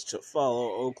states to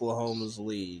follow Oklahoma's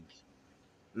lead.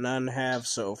 None have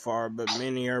so far, but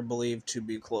many are believed to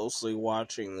be closely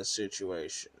watching the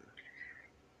situation.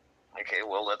 Okay,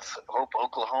 well, let's hope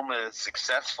Oklahoma is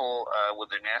successful with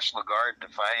their National Guard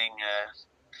defying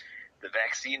the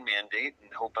vaccine mandate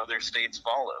and hope other states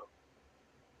follow.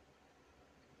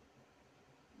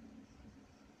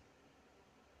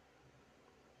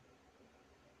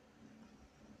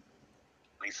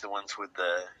 At least the ones with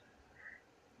the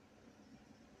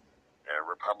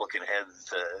Republican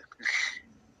heads,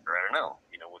 or I don't know,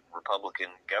 with Republican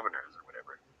governors or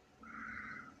whatever.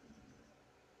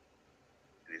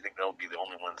 Do you think they'll be the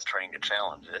only ones trying to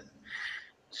challenge it?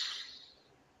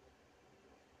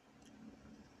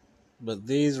 But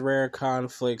these rare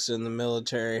conflicts in the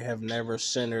military have never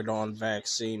centered on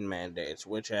vaccine mandates,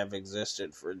 which have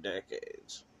existed for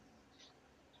decades.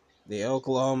 The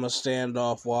Oklahoma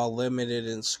standoff, while limited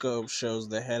in scope, shows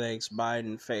the headaches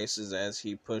Biden faces as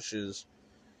he pushes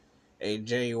a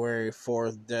January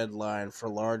 4th deadline for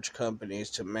large companies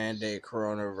to mandate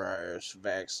coronavirus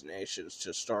vaccinations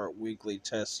to start weekly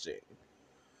testing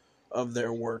of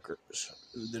their workers.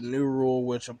 The new rule,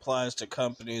 which applies to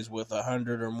companies with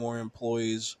 100 or more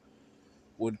employees,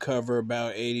 would cover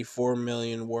about 84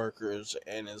 million workers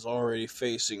and is already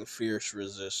facing fierce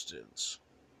resistance.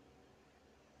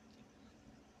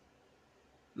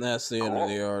 That's the end of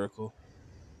the article.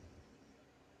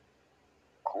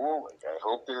 Cool. I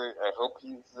hope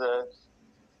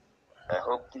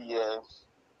you're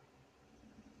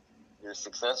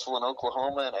successful in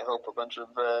Oklahoma, and I hope a bunch of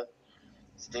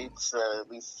states, at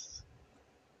least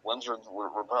ones with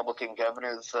Republican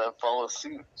governors, follow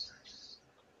suit.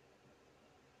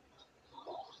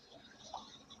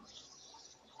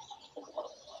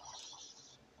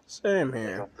 Same I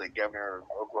here. hope the governor of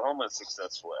Oklahoma is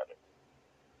successful at it.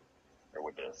 Or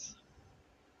with this.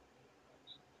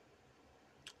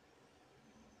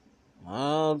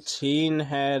 Teen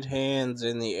had hands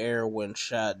in the air when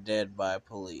shot dead by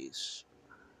police.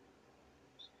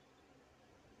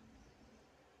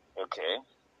 Okay.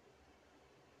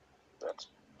 That's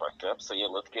fucked up. So yeah,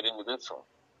 let's get into this one.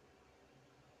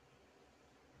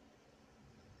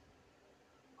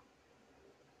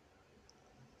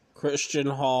 Christian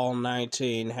Hall,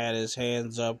 19, had his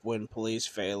hands up when police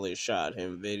fatally shot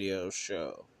him, videos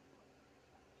show.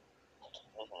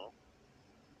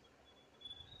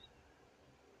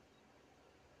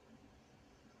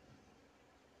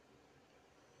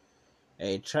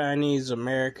 A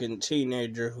Chinese-American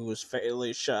teenager who was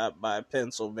fatally shot by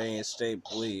Pennsylvania State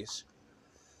Police.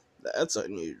 That's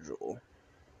unusual.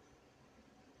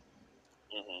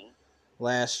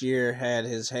 Last year had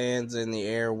his hands in the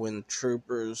air when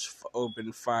troopers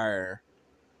opened fire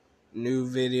New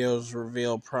videos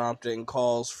reveal prompting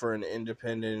calls for an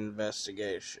independent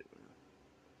investigation.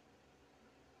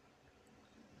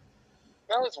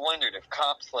 I always wondered if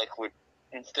cops would,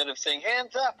 instead of saying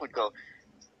hands up, would go,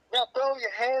 now throw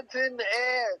your hands in the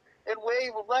air and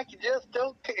wave them like you just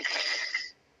don't care.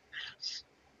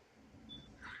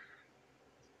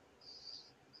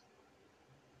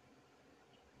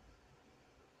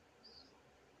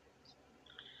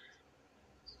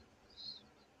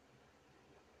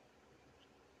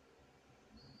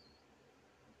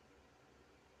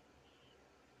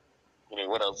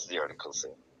 What else does the article say?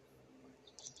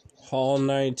 Hall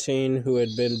 19, who had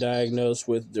been diagnosed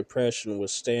with depression,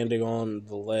 was standing on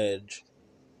the ledge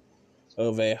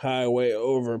of a highway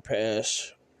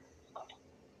overpass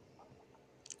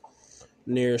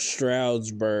near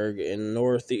Stroudsburg in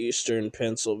northeastern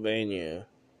Pennsylvania.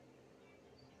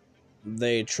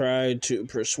 They tried to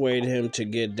persuade him to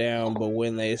get down, but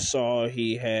when they saw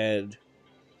he had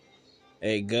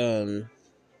a gun,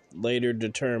 later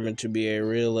determined to be a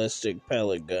realistic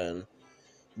pellet gun,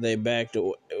 they backed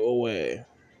away.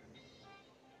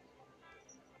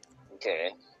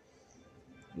 Okay.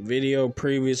 Video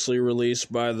previously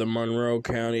released by the Monroe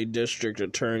County District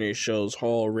Attorney shows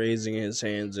Hall raising his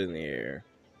hands in the air,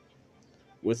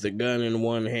 with the gun in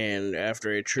one hand,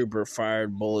 after a trooper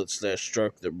fired bullets that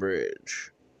struck the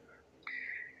bridge.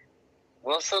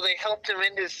 Well, so they helped him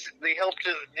end his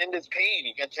pain.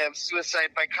 He got to have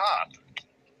suicide by cop.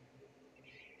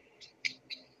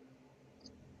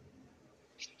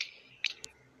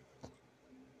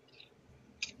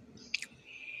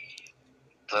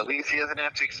 So at least he doesn't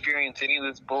have to experience any of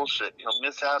this bullshit. He'll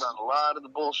miss out on a lot of the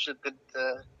bullshit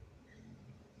that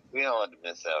we all had to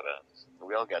miss out on.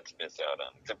 We all got to miss out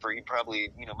on. Except for he probably,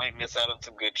 might miss out on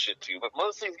some good shit too. But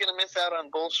mostly he's going to miss out on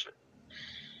bullshit.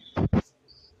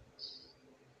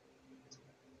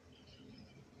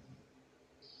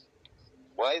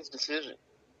 Wise decision.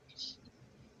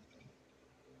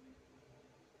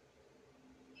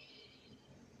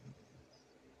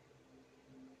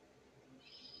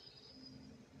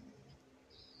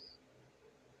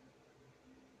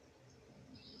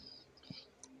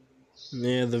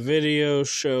 Yeah, the video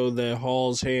showed that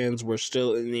Hall's hands were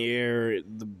still in the air,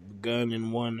 the gun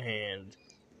in one hand,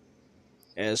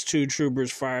 as two troopers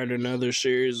fired another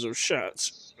series of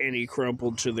shots, and he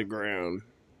crumpled to the ground.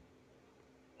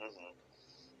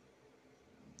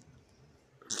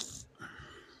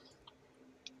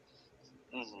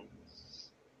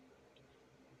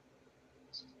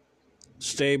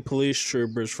 State police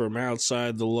troopers from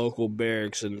outside the local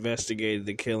barracks investigated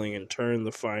the killing and turned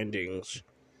the findings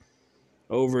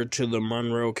over to the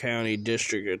Monroe County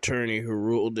District Attorney, who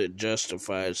ruled it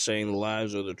justified, saying the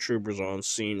lives of the troopers on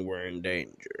scene were in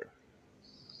danger.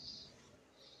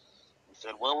 He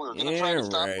said, well, we were going to try to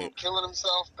stop him from killing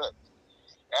himself, but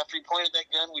after he pointed that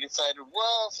gun, we decided,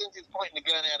 well, since he's pointing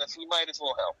the gun at us, we might as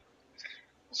well help.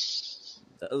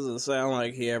 Doesn't sound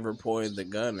like he ever pointed the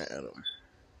gun at him.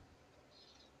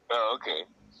 Oh, okay.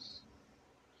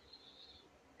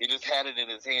 He just had it in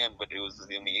his hand, but it was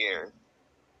in the air.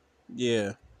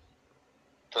 Yeah.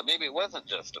 So maybe it wasn't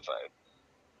justified.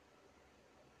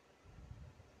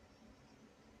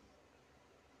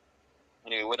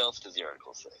 Anyway, what else does the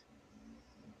article say?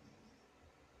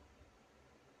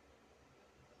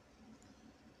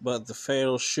 But the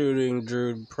fatal shooting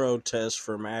drew protests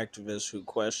from activists who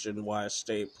questioned why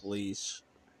state police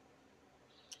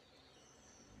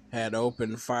had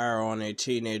opened fire on a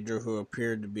teenager who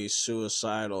appeared to be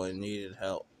suicidal and needed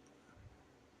help.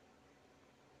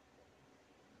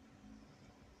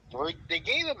 Well, they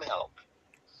gave him help.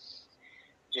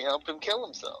 They helped him kill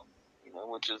himself,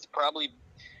 which is probably,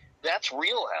 that's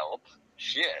real help.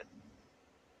 Shit.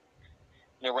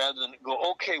 Rather than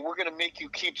go, okay, we're going to make you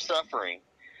keep suffering.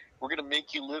 We're going to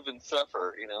make you live and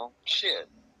suffer, Shit.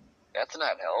 That's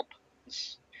not help.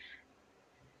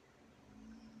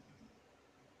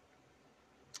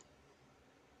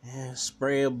 Yeah,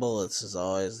 spray of bullets is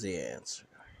always the answer.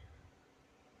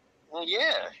 Well,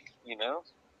 yeah,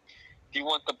 Do you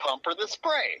want the pump or the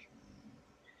spray?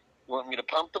 You want me to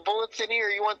pump the bullets in here,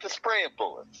 or you want the spray of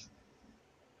bullets?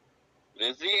 It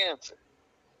is the answer.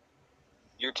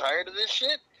 You're tired of this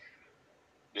shit?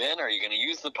 Then are you going to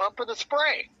use the pump or the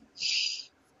spray?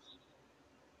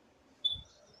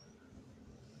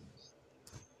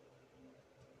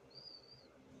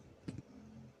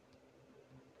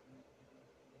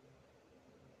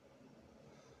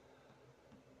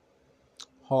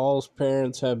 Hall's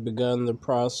parents have begun the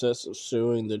process of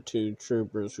suing the two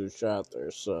troopers who shot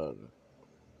their son.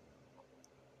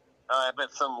 I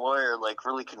bet some lawyer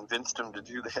really convinced him to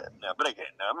do that. No, but again,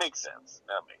 it makes sense.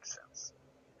 That makes sense.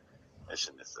 I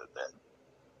shouldn't have said that.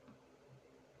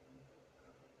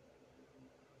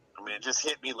 I mean, it just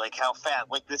hit me like how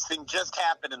fast, like this thing just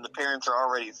happened and the parents are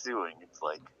already suing. It's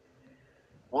like,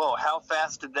 whoa, how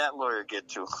fast did that lawyer get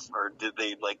to him? Or did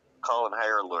they, like, call and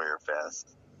hire a lawyer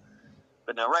fast?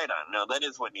 But no, right on. No, that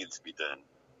is what needs to be done.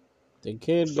 The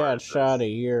kid got shot a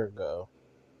year ago.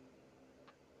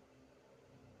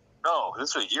 Oh,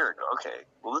 this was a year ago. Okay.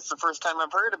 Well, this is the first time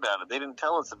I've heard about it. They didn't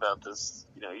tell us about this,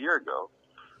 a year ago.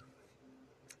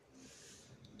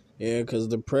 Yeah, because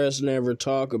the press never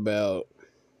talk about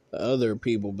other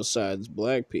people besides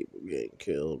black people getting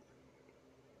killed.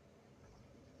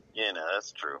 Yeah, no,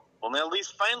 that's true. Well, now at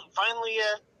least finally,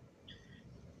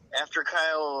 after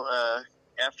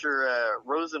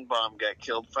Rosenbaum got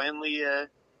killed, finally,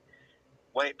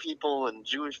 white people and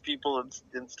Jewish people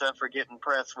and stuff are getting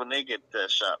press when they get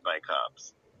shot by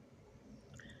cops.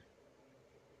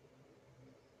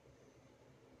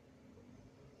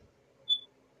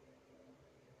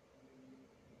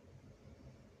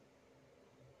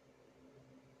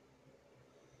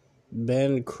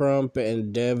 Ben Crump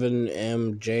and Devin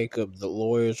M. Jacob, the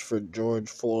lawyers for George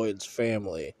Floyd's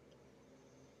family,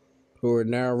 who are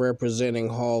now representing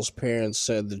Hall's parents,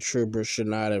 said the troopers should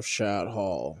not have shot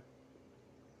Hall.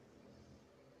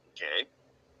 Okay.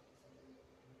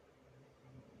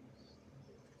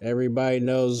 Everybody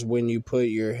knows when you put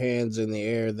your hands in the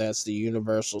air, that's the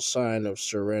universal sign of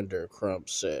surrender, Crump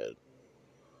said.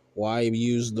 Why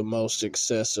use the most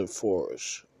excessive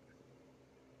force?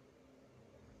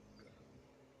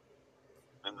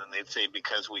 And then they'd say,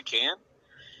 because we can?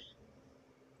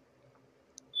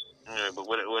 But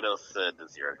what else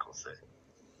does the article say?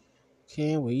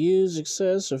 Can we use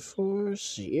excessive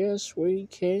force? Yes, we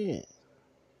can.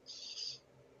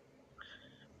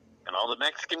 And all the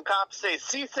Mexican cops say,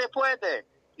 "Sí se puede."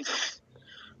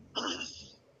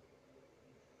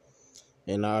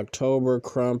 In October,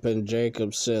 Crump and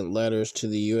Jacob sent letters to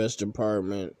the U.S.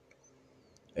 Department,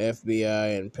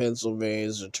 FBI, and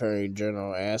Pennsylvania's Attorney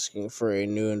General asking for a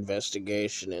new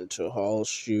investigation into Hall's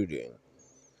shooting,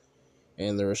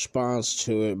 and the response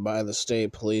to it by the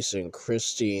state police in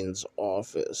Christine's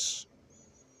office.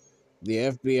 The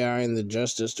FBI and the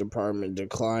Justice Department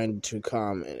declined to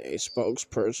comment. A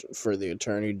spokesperson for the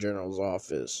Attorney General's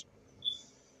office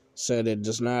said it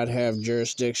does not have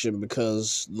jurisdiction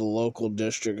because the local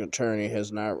district attorney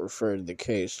has not referred the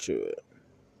case to it.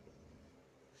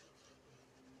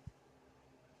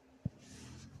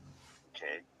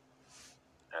 Okay.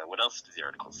 What else does the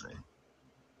article say?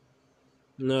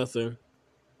 Nothing.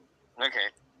 Okay.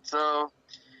 So,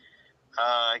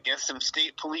 I guess some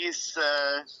state police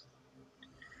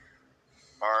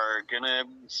are gonna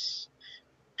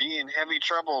be in heavy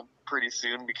trouble pretty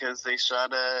soon because they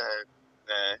shot a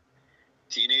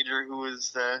teenager who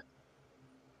was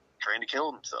trying to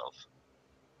kill himself.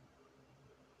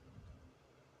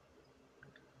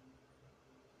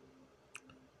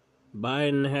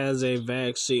 Biden has a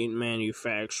vaccine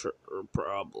manufacturer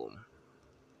problem.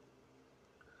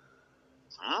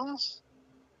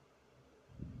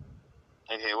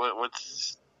 Okay,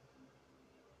 what's...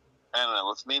 I don't know.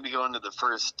 Let's maybe go into the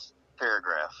first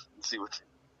paragraph and see what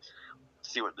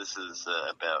this is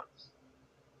about.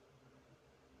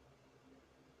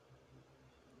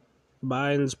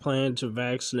 Biden's plan to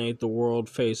vaccinate the world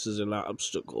faces an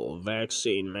obstacle: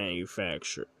 vaccine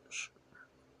manufacturers.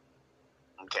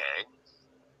 Okay.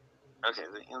 Okay,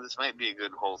 this might be a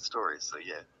good whole story, so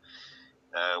yeah.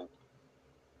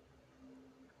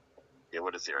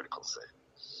 What does the article say?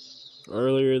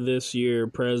 Earlier this year,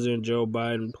 President Joe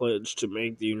Biden pledged to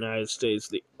make the United States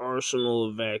the arsenal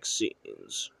of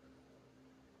vaccines,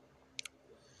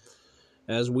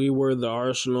 as we were the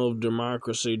arsenal of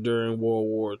democracy during World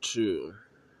War II.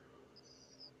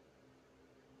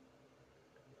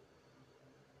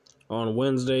 On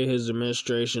Wednesday, his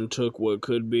administration took what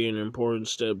could be an important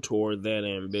step toward that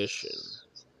ambition,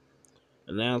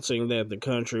 announcing that the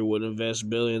country would invest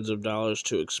billions of dollars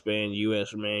to expand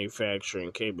U.S.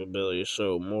 manufacturing capabilities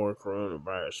so more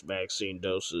coronavirus vaccine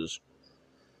doses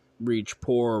reach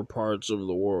poorer parts of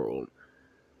the world.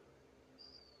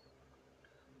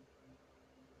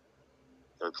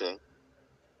 Okay.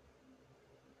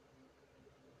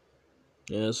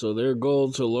 Yeah, so their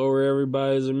goal to lower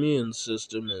everybody's immune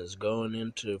system is going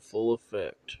into full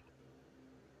effect.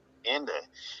 And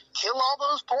kill all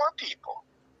those poor people.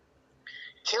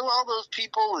 Kill all those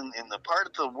people in the part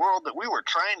of the world that we were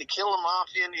trying to kill them off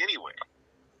in anyway.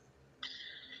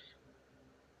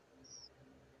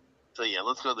 So yeah,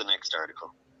 let's go to the next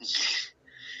article.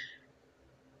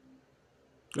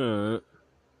 Alright.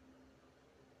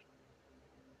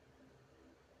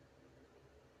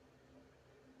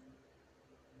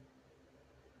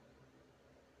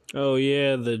 Oh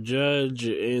yeah, the judge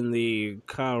in the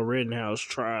Kyle Rittenhouse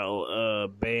trial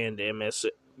banned Oh, because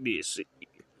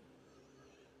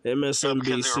they were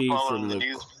MSNBC following from the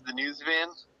news van.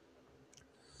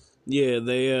 yeah,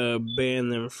 they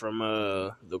banned them from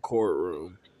the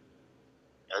courtroom.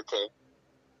 Okay.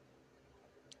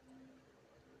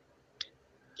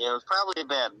 Yeah, it was probably a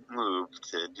bad move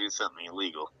to do something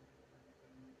illegal.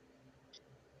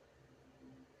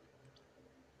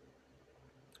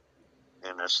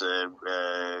 And I said,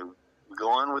 go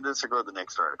on with this or go to the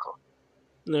next article?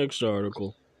 Next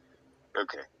article.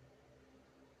 Okay.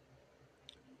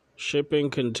 Shipping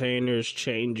containers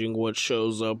changing what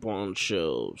shows up on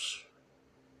shelves.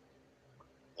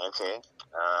 Okay.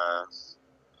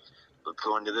 Let's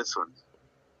go into this one.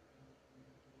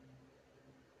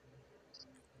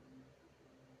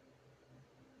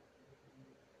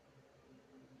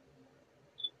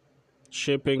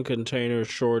 Shipping container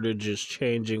shortage is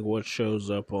changing what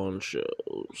shows up on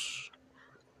shelves.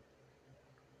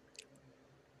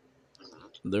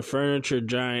 The furniture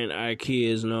giant IKEA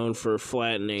is known for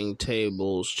flattening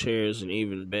tables, chairs, and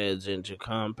even beds into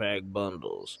compact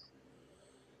bundles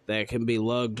that can be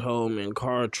lugged home in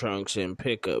car trunks and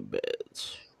pickup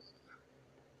beds.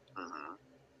 Mm-hmm.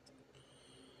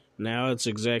 Now its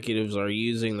executives are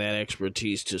using that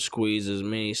expertise to squeeze as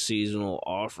many seasonal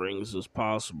offerings as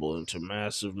possible into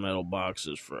massive metal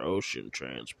boxes for ocean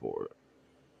transport.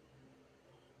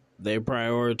 They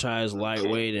prioritize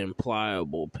lightweight and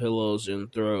pliable pillows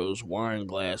and throws, wine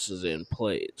glasses, and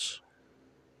plates.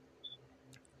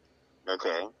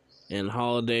 Okay. And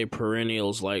holiday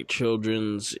perennials like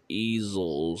children's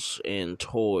easels and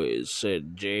toys,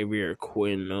 said Javier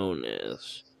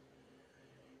Quinones,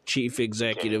 chief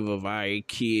executive of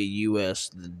IKEA US.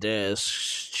 The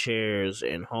desks, chairs,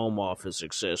 and home office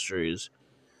accessories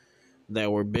that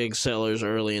were big sellers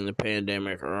early in the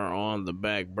pandemic are on the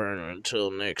back burner until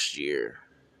next year.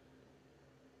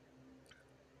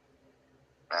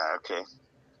 Okay.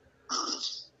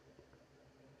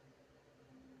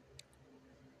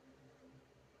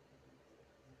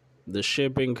 The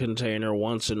shipping container,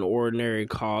 once an ordinary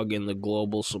cog in the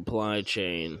global supply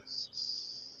chain,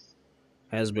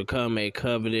 has become a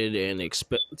coveted and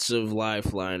expensive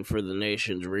lifeline for the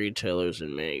nation's retailers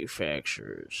and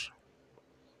manufacturers.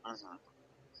 Mm-hmm.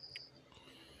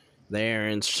 They are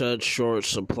in such short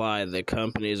supply that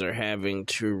companies are having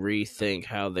to rethink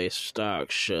how they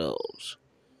stock shelves,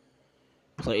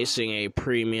 placing a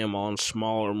premium on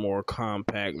smaller, more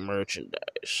compact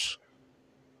merchandise.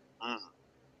 Mm-hmm.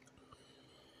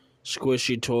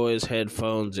 Squishy toys,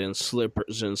 headphones, and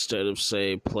slippers instead of,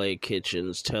 say, play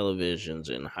kitchens,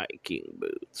 televisions, and hiking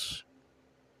boots.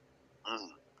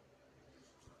 Mm-hmm.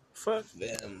 Fuck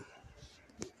them.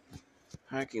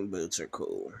 Hiking boots are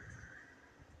cool.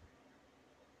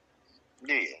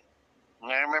 Yeah.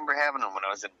 I remember having them when I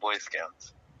was in Boy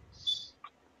Scouts.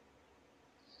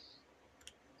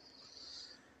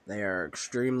 They are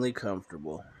extremely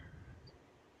comfortable.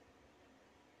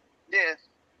 Yeah.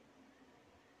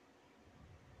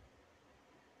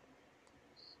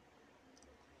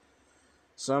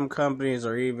 Some companies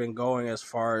are even going as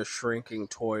far as shrinking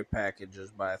toy packages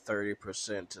by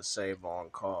 30% to save on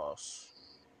costs.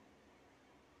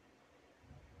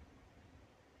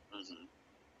 Mm-hmm.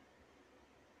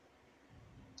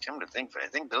 Come to think of it, I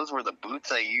think those were the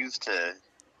boots I used to.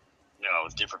 No, it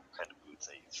was different kind of boots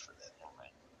I used for that. Never mind.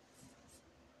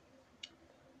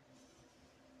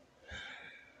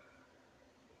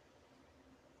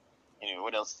 Anyway,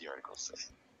 what else does the article say?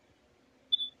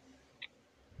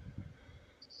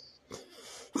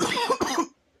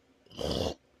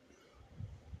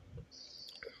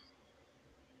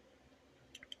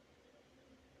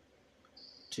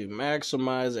 To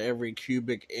maximize every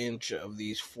cubic inch of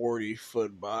these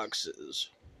 40-foot boxes,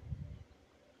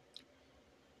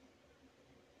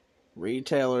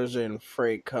 retailers and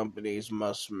freight companies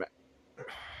must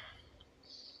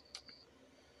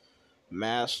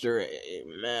master a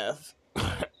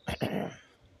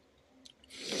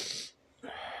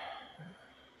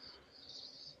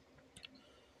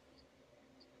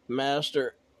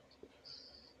master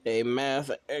a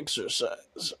math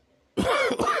exercise.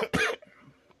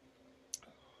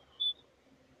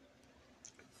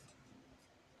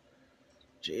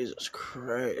 Jesus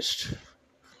Christ.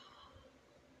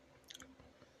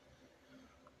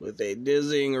 With a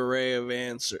dizzying array of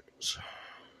answers.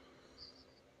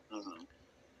 Mm-hmm.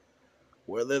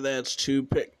 Whether that's two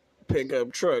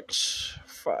pickup trucks,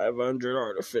 500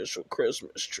 artificial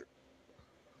Christmas trees.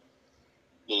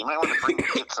 Yeah, you might want to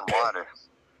get some water.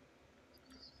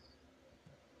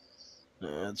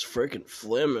 It's freaking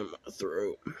phlegm in my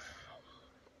throat.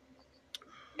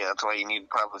 Yeah, that's why you need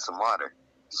probably some water.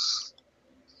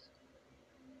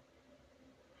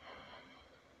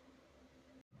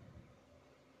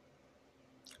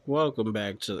 Welcome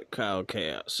back to the Kyle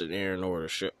Chaos and Aaron Order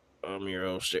show. I'm your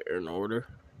host, Aaron Order.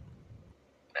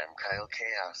 I'm Kyle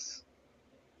Chaos.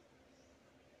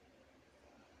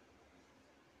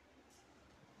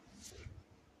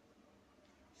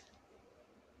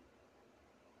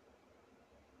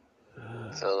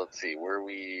 So let's see, were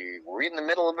we in the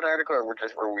middle of an article, or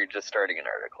were we just starting an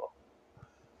article?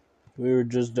 We were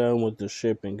just done with the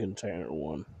shipping container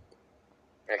one.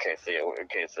 Okay, so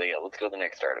yeah, let's go to the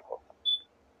next article.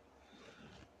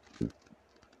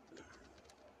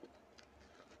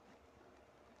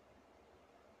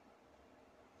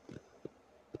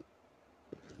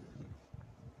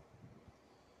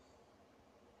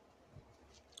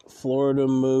 Florida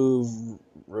move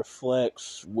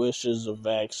reflects wishes of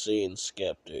vaccine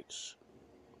skeptics.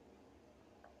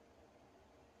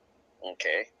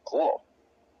 Okay, cool.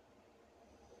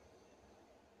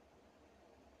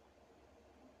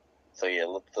 So yeah,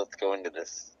 let's go into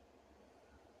this.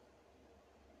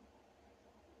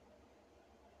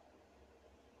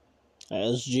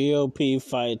 As GOP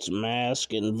fights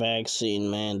mask and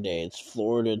vaccine mandates,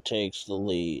 Florida takes the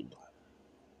lead.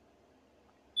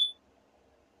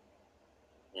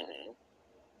 Mm-hmm.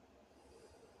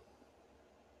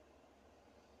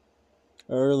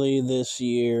 Early this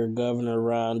year, Governor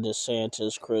Ron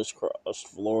DeSantis crisscrossed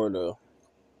Florida,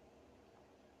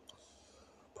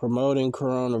 promoting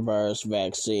coronavirus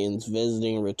vaccines,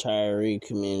 visiting retiree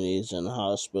communities and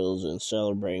hospitals, and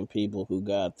celebrating people who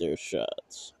got their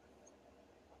shots.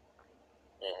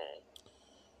 Mm-hmm.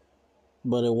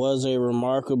 But it was a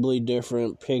remarkably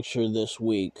different picture this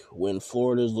week when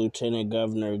Florida's Lieutenant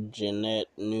Governor Jeanette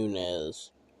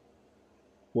Nunes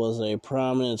was a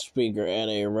prominent speaker at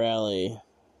a rally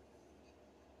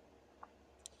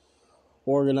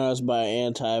organized by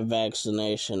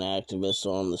anti-vaccination activists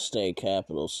on the state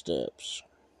capitol steps.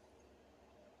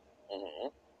 Mm-hmm.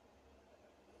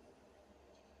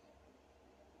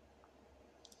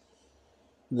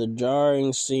 The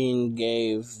jarring scene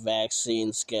gave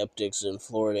vaccine skeptics in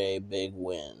Florida a big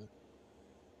win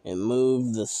and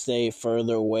moved the state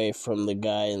further away from the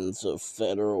guidance of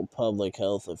federal public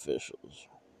health officials.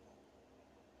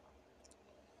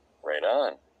 Right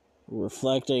on.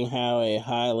 Reflecting how a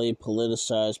highly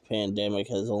politicized pandemic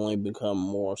has only become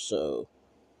more so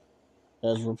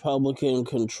as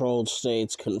Republican-controlled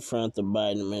states confront the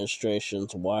Biden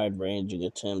administration's wide-ranging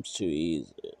attempts to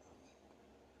ease it.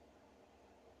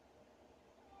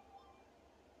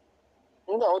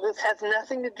 No, this has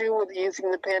nothing to do with easing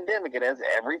the pandemic. It has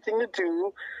everything to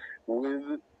do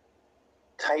with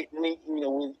tightening,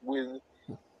 with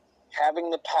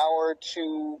having the power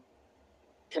to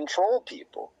control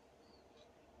people.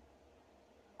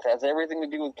 It has everything to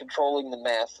do with controlling the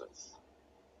masses.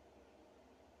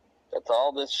 That's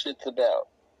all this shit's about.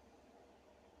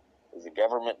 Is the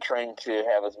government trying to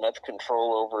have as much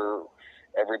control over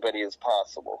everybody as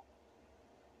possible.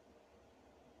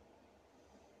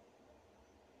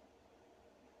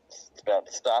 It's about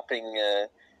stopping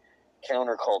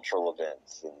countercultural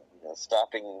events and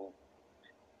stopping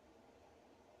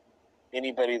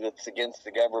anybody that's against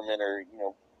the government or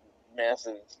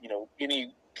massive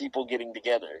any people getting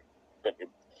together. But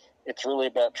it's really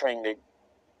about trying to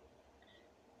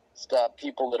stop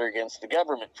people that are against the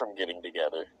government from getting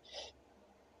together.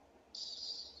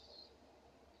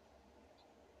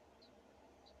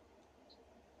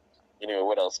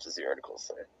 What else does the article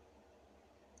say?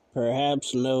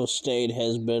 Perhaps no state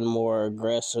has been more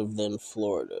aggressive than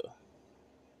Florida,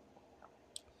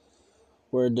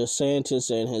 where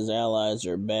DeSantis and his allies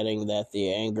are betting that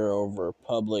the anger over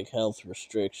public health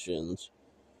restrictions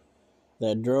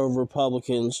that drove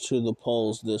Republicans to the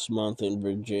polls this month in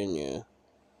Virginia,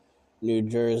 New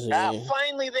Jersey.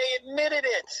 Finally they admitted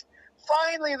it!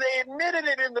 Finally they admitted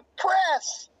it in the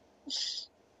press!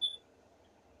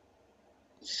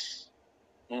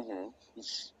 Mm-hmm.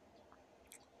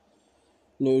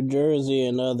 New Jersey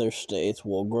and other states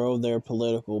will grow their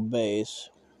political base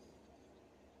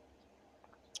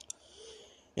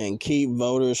and keep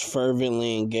voters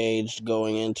fervently engaged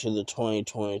going into the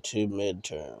 2022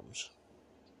 midterms.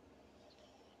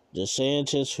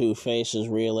 DeSantis, who faces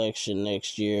re-election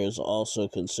next year, is also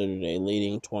considered a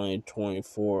leading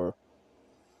 2024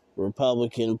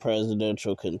 Republican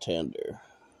presidential contender,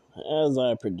 as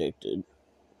I predicted.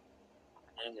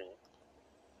 Mm-hmm.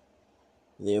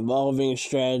 The evolving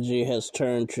strategy has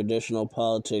turned traditional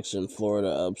politics in Florida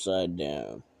upside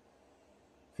down,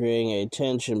 creating a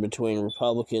tension between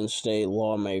Republican state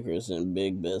lawmakers and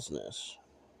big business.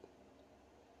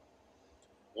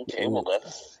 Okay, well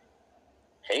that's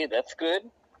good.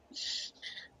 It's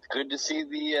good to see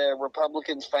the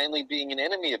Republicans finally being an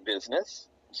enemy of business.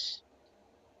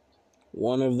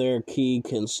 One of their key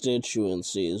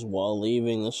constituencies, while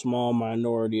leaving the small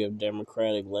minority of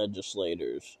Democratic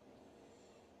legislators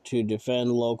to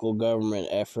defend local government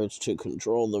efforts to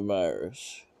control the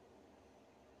virus.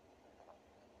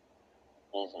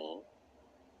 Mm-hmm.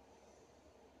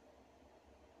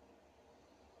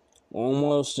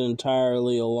 Almost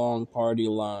entirely along party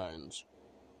lines,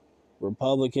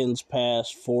 Republicans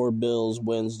passed 4 bills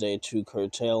Wednesday to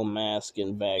curtail mask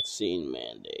and vaccine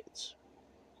mandates.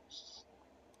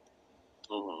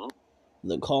 Mm-hmm.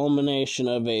 The culmination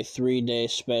of a 3-day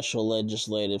special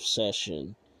legislative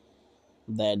session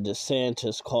that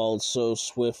DeSantis called so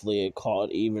swiftly it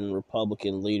caught even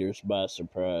Republican leaders by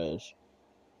surprise.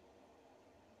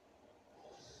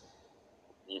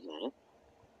 Mm-hmm.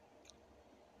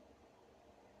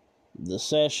 The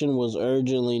session was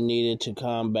urgently needed to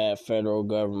combat federal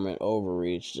government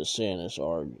overreach, DeSantis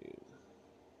argued.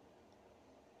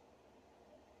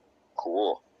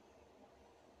 Cool.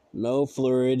 No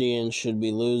Floridians should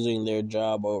be losing their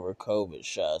job over COVID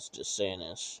shots,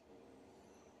 DeSantis,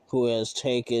 who has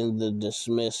taken to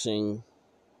dismissing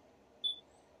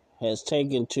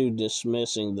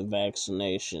the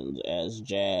vaccinations as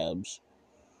jabs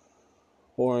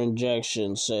or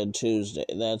injections, said Tuesday.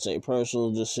 That's a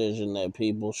personal decision that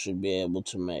people should be able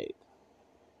to make.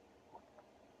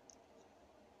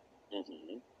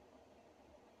 Mm-hmm.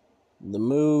 The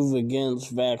move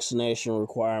against vaccination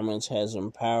requirements has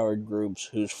empowered groups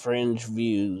whose fringe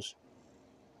views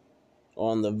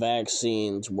on the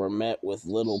vaccines were met with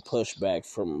little pushback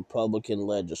from Republican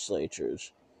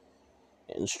legislatures,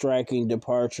 and striking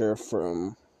departure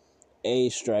from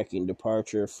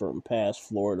past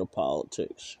Florida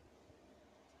politics.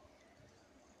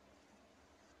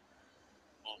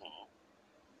 Mm-hmm.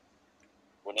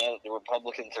 Well, now that the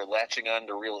Republicans are latching on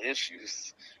to real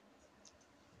issues.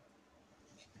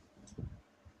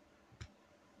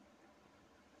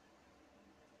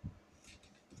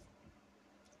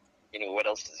 What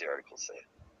else does the article say?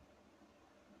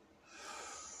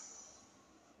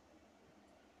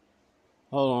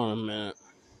 Hold on a minute.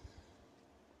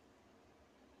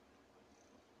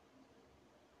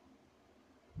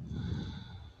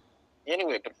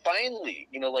 Anyway, but finally,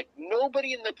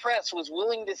 nobody in the press was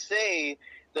willing to say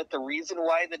that the reason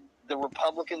why the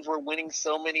Republicans were winning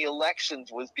so many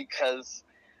elections was because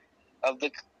of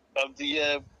the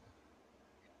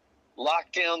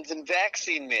lockdowns and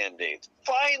vaccine mandates.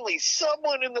 Finally,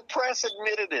 someone in the press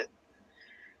admitted it.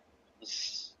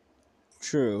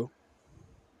 True.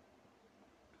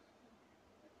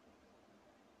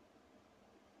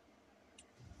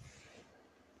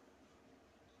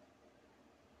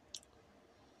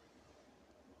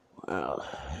 Wow.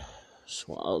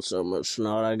 Swallowed so much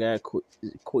snot I got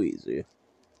queasy.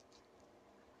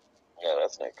 Yeah,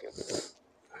 that's not good.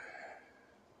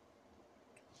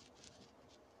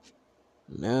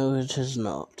 No, it is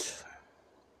not.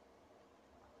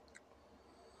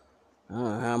 I don't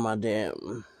know how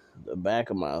the back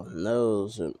of my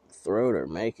nose and throat are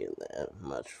making that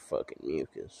much fucking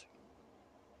mucus.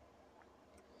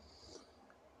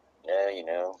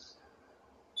 Yeah,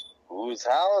 whose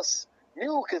house?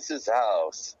 Mucus's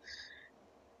house.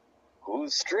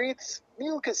 Whose streets?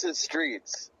 Mucus's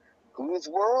streets. Whose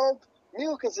world?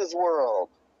 Mucus's world.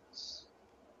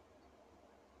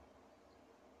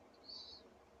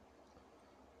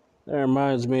 That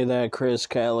reminds me of that Chris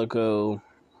Calico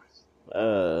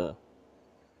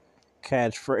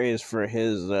catchphrase for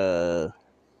his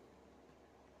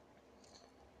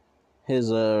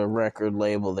record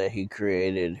label that he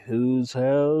created. Whose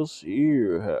house?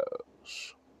 Your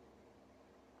house.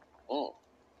 What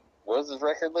was his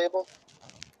record label?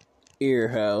 Ear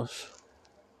House.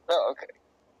 Oh, okay.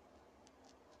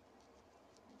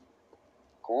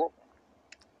 Cool.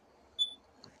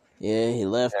 Yeah, he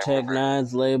left Tech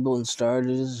Nine's label and started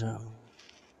his own.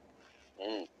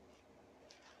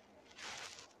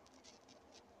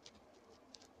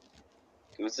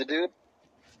 Who's the dude?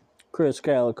 Chris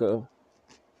Calico.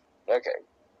 Okay.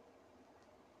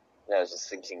 I was just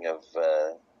thinking of,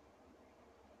 what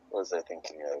was I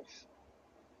thinking of?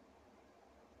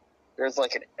 There's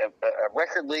like a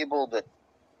record label that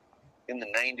in the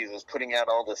 90s was putting out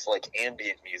all this like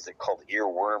ambient music called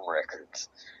Earworm Records.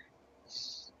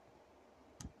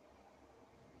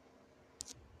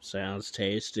 Sounds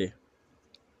tasty.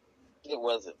 It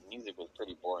wasn't. The music was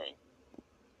pretty boring.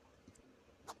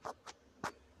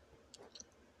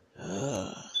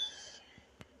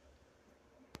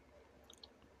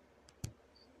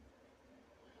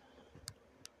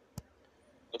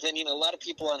 But But then, a lot of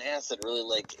people on acid really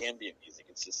like ambient music.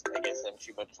 It's just, I guess I'm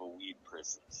too much of a weed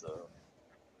person, so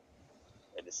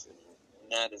I just am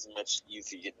not as much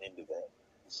use of getting into that.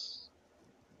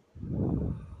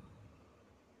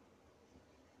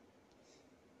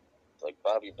 Like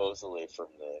Bobby Beausoleil from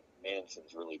the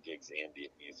Mansons really digs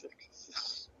ambient music.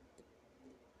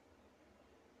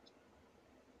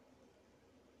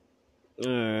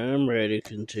 Alright, I'm ready to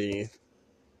continue.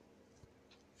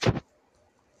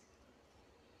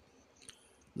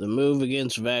 The move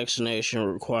against vaccination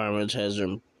requirements has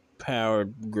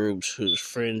empowered groups whose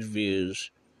fringe views...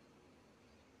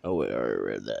 Oh wait, I already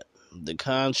read that. The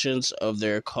conscience of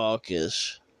their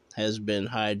caucus has been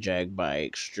hijacked by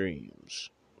extremes.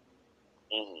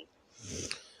 Mm-hmm.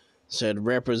 Said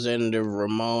Representative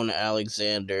Ramon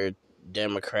Alexander,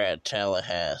 Democrat,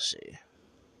 Tallahassee.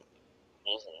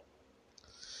 Mm-hmm.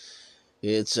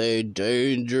 It's a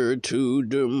danger to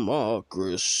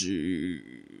democracy.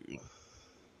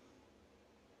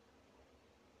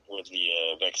 With the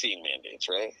vaccine mandates,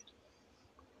 right?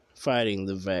 Fighting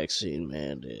the vaccine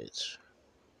mandates.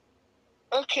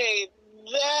 Okay,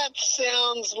 that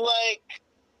sounds like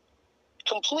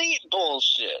complete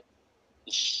bullshit.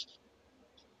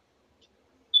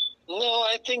 No,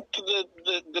 I think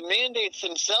the mandates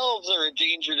themselves are a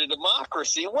danger to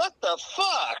democracy. What the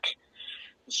fuck?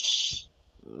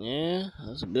 Yeah,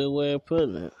 that's a good way of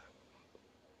putting it.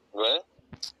 What?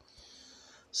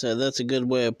 So that's a good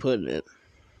way of putting it.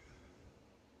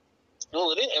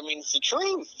 Well, it is. I mean, it's the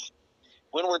truth.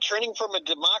 When we're turning from a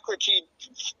democracy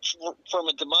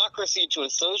to a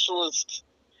socialist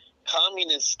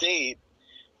communist state,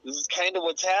 this is kind of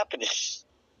what's happening.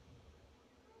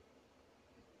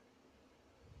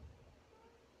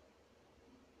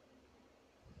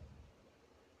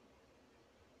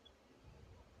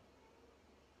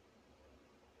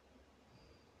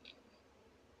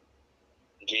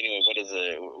 Okay, anyway,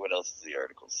 what else does the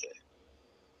article say?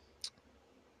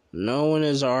 No one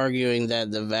is arguing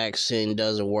that the vaccine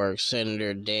doesn't work.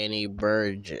 Senator Danny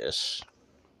Burgess.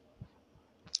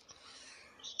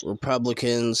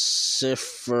 Republicans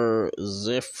Zephyr Hills.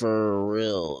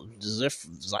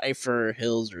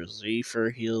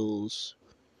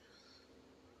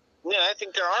 Yeah, I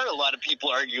think there are a lot of people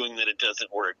arguing that it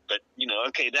doesn't work, but,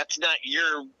 okay, that's not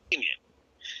your opinion.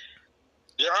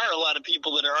 There are a lot of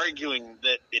people that are arguing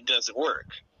that it doesn't work.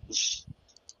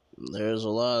 There's a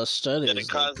lot of studies that it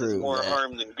causes more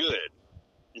harm than good.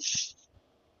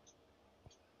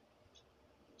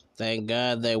 Thank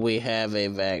God that we have a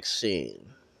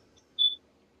vaccine.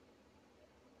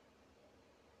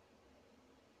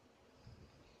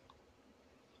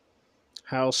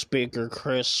 House Speaker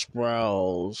Chris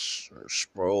Sproles,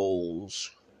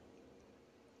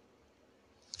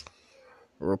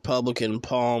 Republican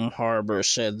Palm Harbor,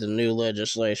 said the new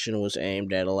legislation was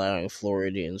aimed at allowing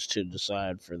Floridians to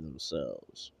decide for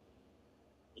themselves.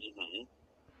 Mm-hmm.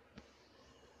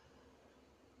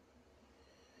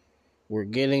 We're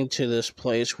getting to this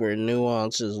place where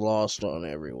nuance is lost on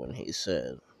everyone, he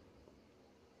said.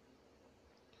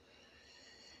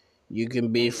 You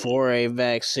can be for a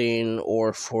vaccine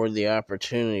or for the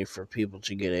opportunity for people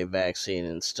to get a vaccine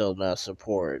and still not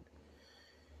support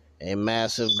a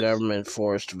massive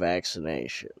government-forced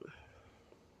vaccination.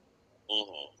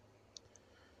 Mm-hmm.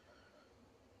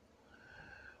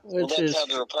 Well, that's how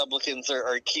the Republicans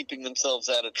are keeping themselves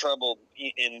out of trouble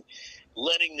in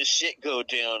letting the shit go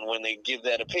down when they give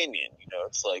that opinion.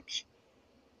 It's like,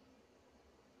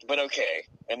 but okay.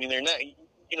 I mean, they're not,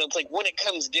 it's like when it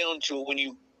comes down to it, when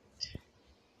you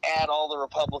add all the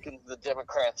Republicans and the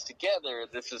Democrats together,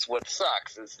 this is what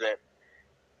sucks, is that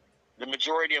the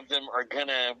majority of them are going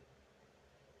to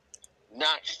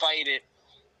not fight it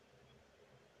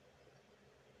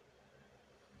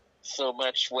so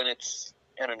much when it's,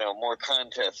 I don't know, more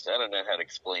contest. I don't know how to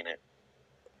explain it.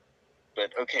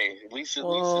 But okay, at least in my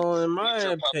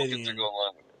the opinion, Republicans are going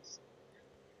along with this.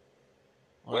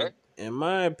 What? In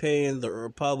my opinion, the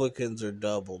Republicans are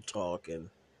double talking.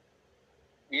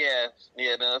 Yeah,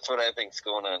 no, that's what I think's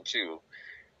going on too.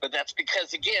 But that's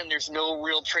because, again, there's no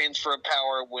real transfer of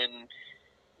power when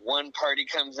one party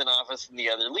comes in office and the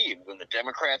other leave. When the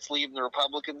Democrats leave and the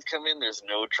Republicans come in, there's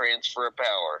no transfer of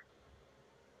power.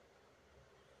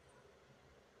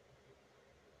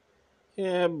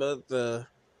 Yeah, but the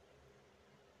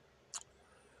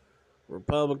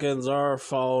Republicans are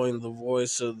following the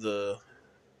voice of the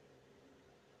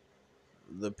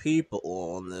people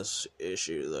on this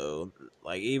issue, though.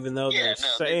 Like, even though they're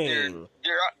saying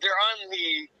they're on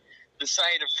the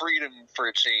side of freedom for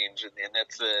a change, and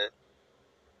that's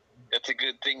a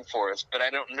good thing for us. But I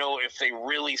don't know if they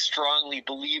really strongly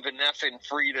believe enough in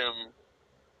freedom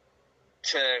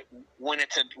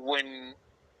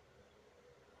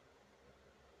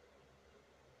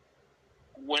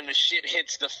when the shit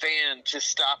hits the fan to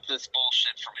stop this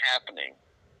bullshit from happening.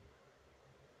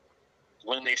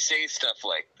 When they say stuff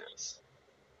like this.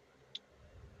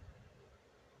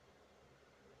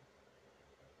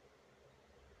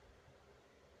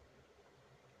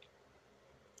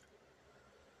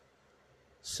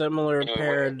 Similar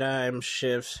paradigm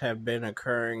shifts have been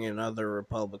occurring in other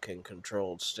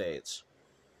Republican-controlled states,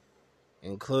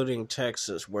 including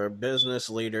Texas, where business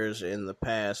leaders in the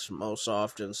past most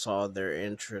often saw their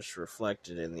interests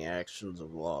reflected in the actions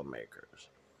of lawmakers.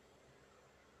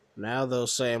 Now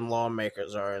those same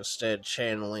lawmakers are instead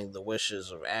channeling the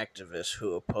wishes of activists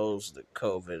who oppose the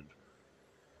COVID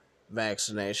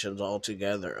vaccinations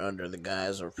altogether under the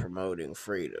guise of promoting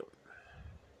freedom.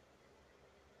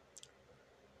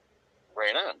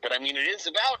 Right on. But I mean, it is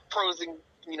about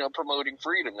promoting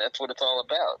freedom. That's what it's all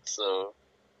about. So,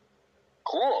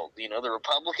 cool. The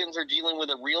Republicans are dealing with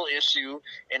a real issue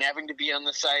and having to be on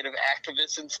the side of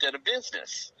activists instead of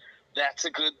business. That's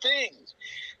a good thing.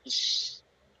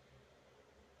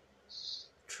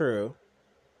 True.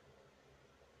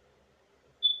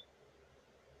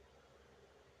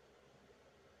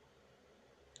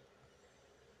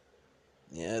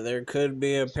 Yeah, there could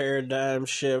be a paradigm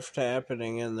shift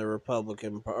happening in the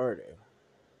Republican Party.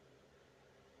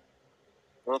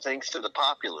 Well, thanks to the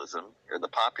populism, or the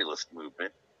populist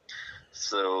movement.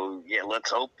 So, yeah,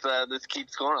 let's hope this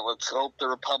keeps going. Let's hope the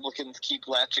Republicans keep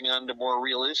latching on to more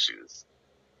real issues.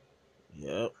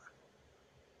 Yep.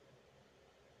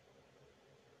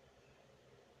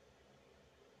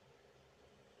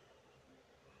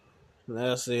 And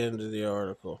that's the end of the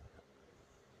article.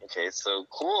 Okay, so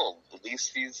cool. At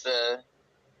least these a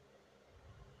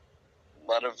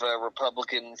lot of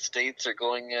Republican states are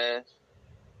going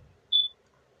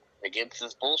against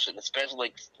this bullshit, especially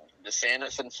like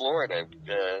DeSantis in Florida.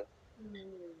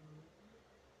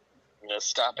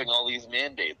 Stopping all these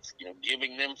mandates.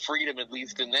 Giving them freedom at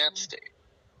least in that state.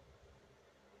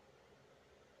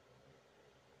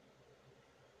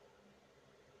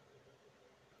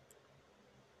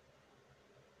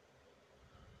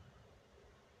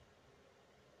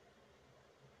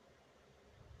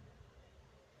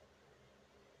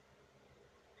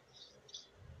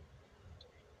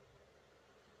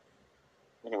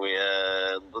 Anyway,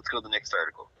 let's go to the next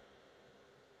article.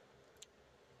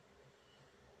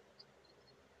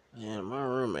 Yeah, my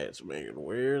roommate's making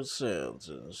weird sounds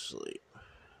in his sleep.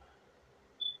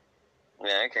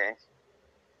 Yeah, okay.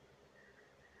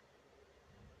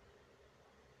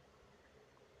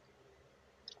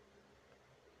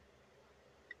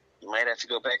 You might have to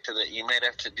go back to you might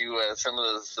have to do some of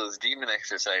those demon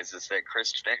exercises that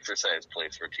Christian exercise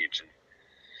place were teaching.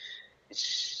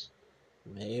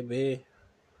 Maybe.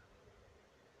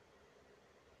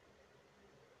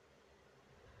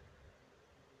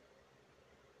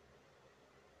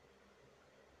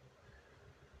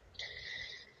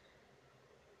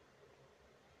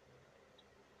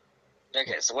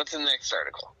 Okay, so what's in the next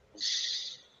article?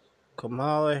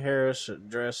 Kamala Harris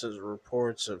addresses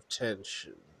reports of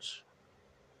tensions.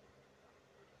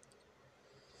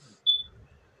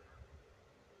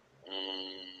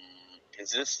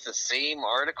 Is this the same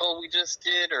article we just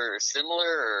did, or similar,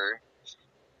 or?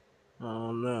 I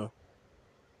don't know.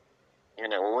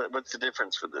 What's the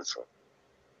difference for this one?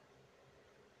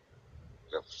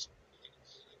 Yep.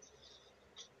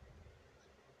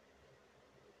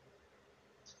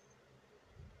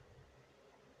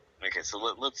 Okay, so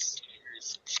let's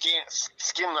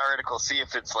skim the article, see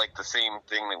if it's like the same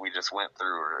thing that we just went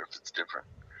through, or if it's different.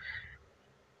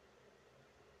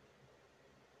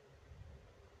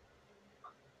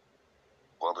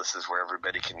 Well, this is where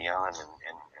everybody can yawn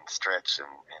and stretch and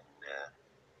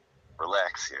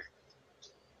relax here.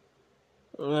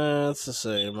 It's the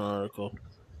same article.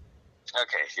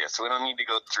 Okay, yeah, so we don't need to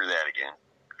go through that again.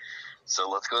 So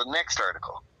let's go to the next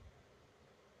article.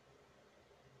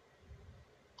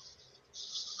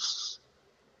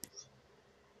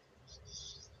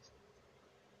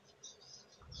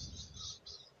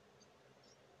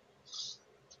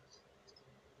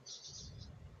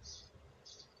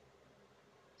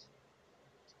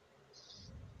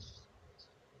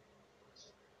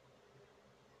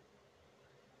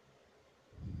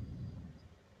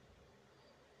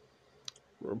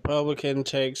 Republican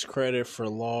takes credit for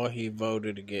law he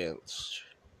voted against.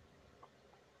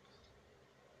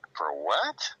 For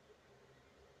what?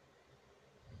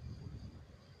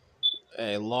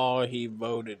 A law he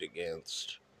voted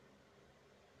against.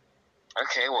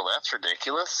 Okay, well, that's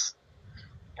ridiculous.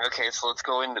 Okay, so let's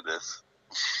go into this.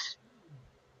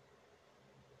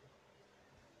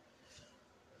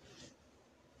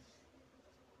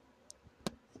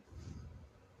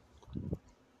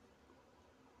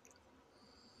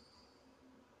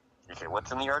 Okay,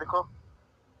 what's in the article?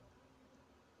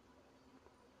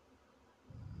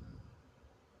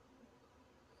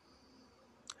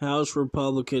 House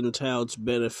Republican touts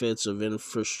benefits of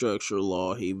infrastructure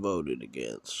law he voted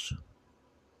against.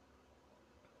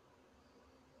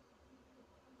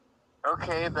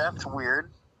 Okay, that's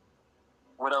weird.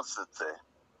 What else does it say?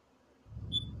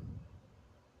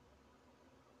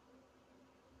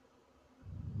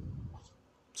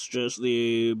 It's just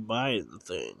the Biden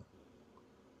thing.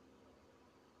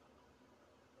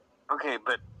 Okay,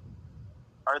 but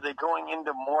are they going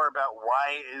into more about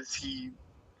why is he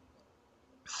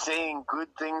saying good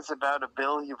things about a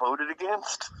bill he voted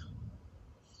against?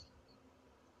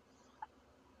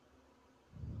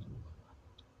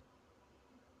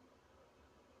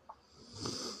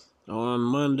 On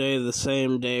Monday, the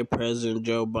same day President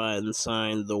Joe Biden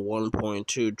signed the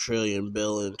 $1.2 trillion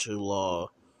bill into law,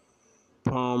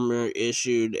 Palmer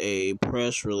issued a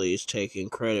press release taking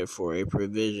credit for a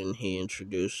provision he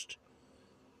introduced,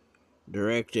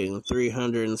 directing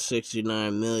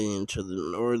 $369 million to the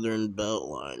Northern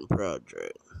Beltline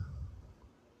project.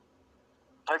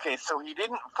 Okay, so he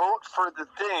didn't vote for the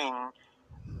thing,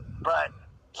 but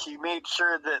he made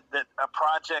sure that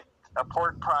a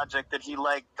port project that he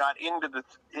liked got into the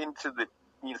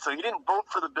so he didn't vote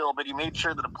for the bill, but he made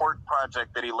sure that a port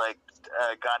project that he liked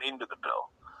got into the bill.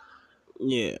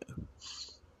 Yeah.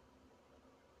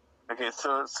 Okay,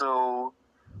 so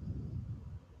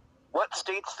what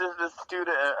states does this dude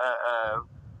a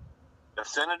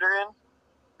senator in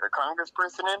or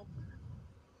congressperson in?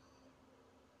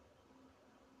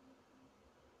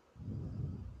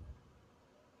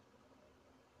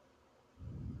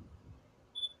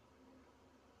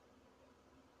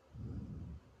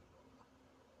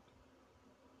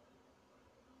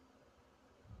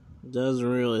 Doesn't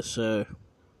really say.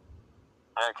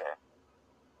 Okay.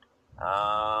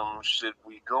 Should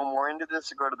we go more into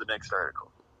this or go to the next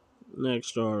article?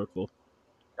 Next article.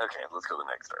 Okay, let's go to the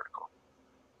next article.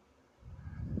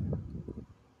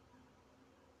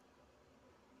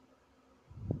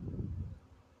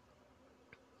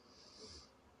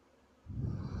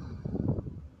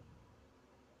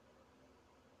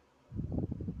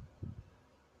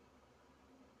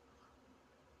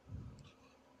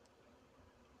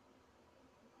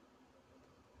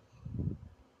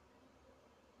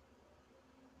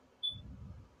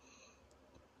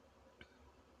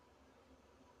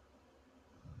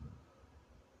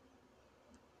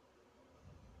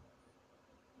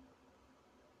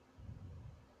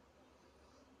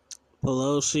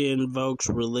 Pelosi invokes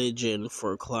religion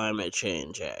for climate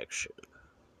change action.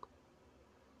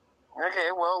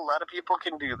 Okay, well, a lot of people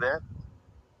can do that.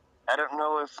 I don't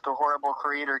know if the horrible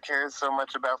creator cares so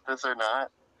much about this or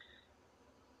not.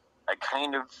 I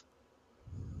kind of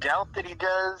doubt that he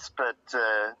does, but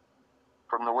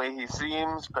from the way he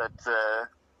seems, but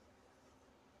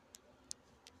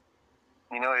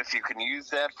if you can use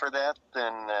that for that,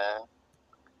 then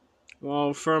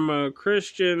Well, from a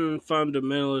Christian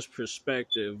fundamentalist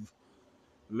perspective,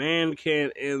 man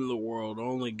can't end the world,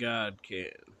 only God can.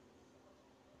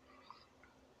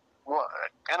 well,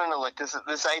 I don't know, like this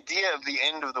idea of the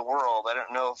end of the world, I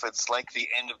don't know if it's like the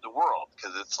end of the world,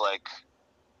 because it's like...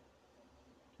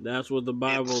 That's what the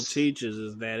Bible teaches,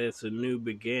 is that it's a new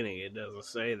beginning. It doesn't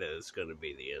say that it's going to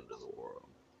be the end of the world.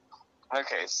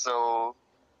 Okay, so...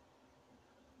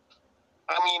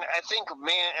 I mean, I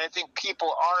think people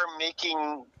are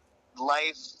making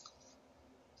life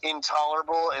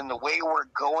intolerable, and the way we're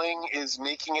going is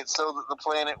making it so that the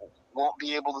planet won't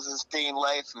be able to sustain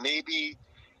life. Maybe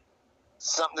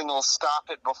something will stop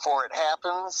it before it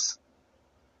happens.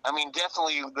 I mean,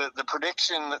 definitely the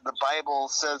prediction that the Bible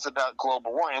says about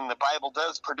global warming, and the Bible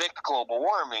does predict global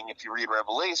warming if you read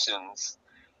Revelations,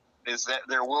 is that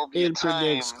there will be a time... It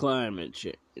predicts climate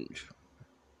change.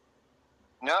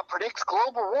 No, it predicts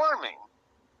global warming.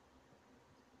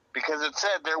 Because it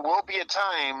said there will be a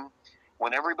time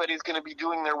when everybody's going to be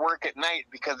doing their work at night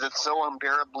because it's so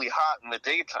unbearably hot in the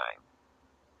daytime.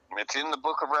 And it's in the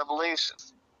book of Revelation.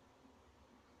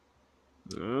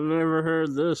 I never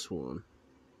heard this one.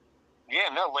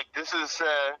 Yeah, no, like this is,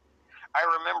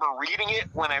 I remember reading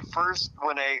it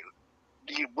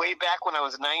way back when I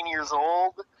was 9 years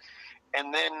old.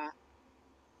 And then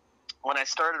when I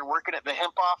started working at the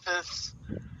hemp office,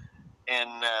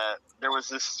 and there was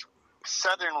this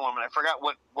Southern woman, I forgot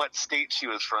what state she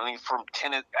was from. I think from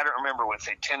Tennessee. I don't remember what,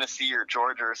 say Tennessee or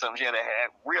Georgia or something. She had a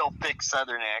real thick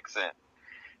Southern accent,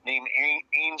 named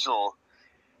Angel,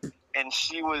 and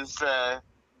she was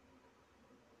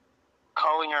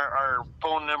calling our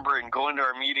phone number and going to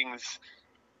our meetings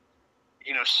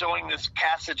showing this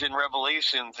passage in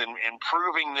Revelations and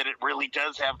proving that it really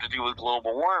does have to do with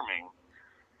global warming.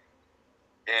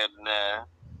 And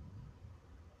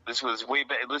this was way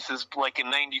back. This is like in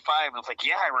 '95, and it's like,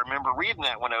 yeah, I remember reading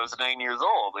that when I was 9 years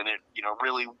old, and it,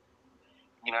 really,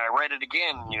 I read it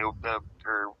again,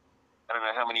 or I don't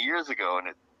know how many years ago,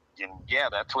 and yeah,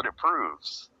 that's what it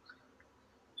proves.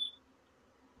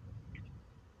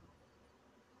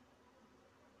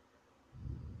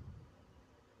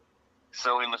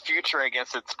 So in the future, I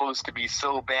guess it's supposed to be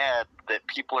so bad that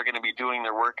people are going to be doing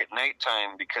their work at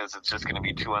nighttime because it's just going to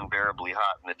be too unbearably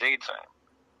hot in the daytime.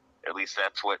 At least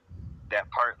that's what that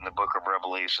part in the book of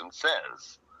Revelation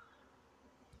says.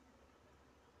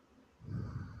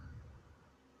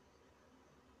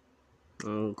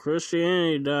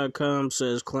 Christianity.com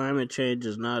says climate change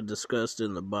is not discussed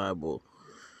in the Bible,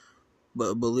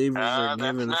 but believers are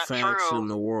given facts in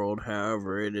the world.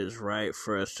 However, it is right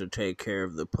for us to take care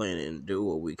of the planet and do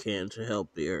what we can to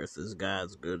help the earth as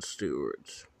God's good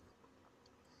stewards.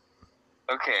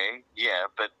 Okay, yeah,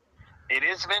 but it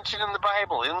is mentioned in the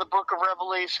Bible, in the book of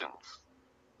Revelations.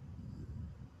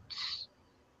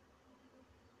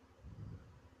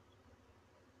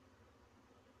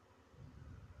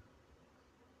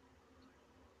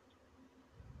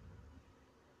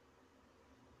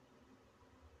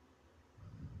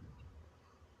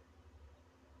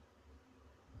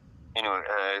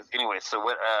 Anyway, so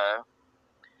what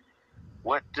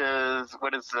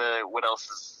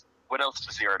else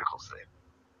does the article say?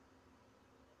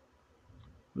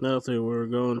 Nothing. We're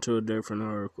going to a different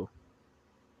article.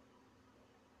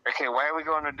 Okay, why are we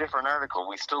going to a different article?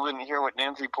 We still didn't hear what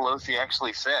Nancy Pelosi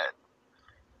actually said.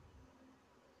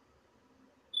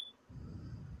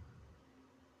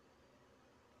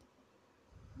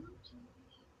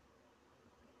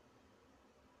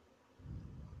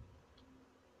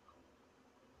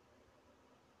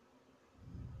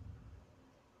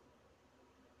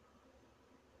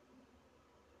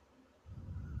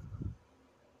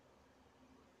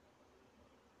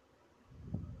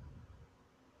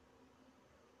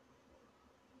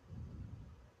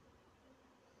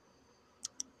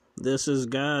 This is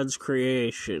God's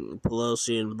creation.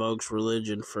 Pelosi invokes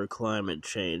religion for climate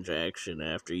change action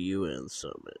after UN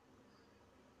summit.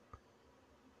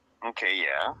 Okay,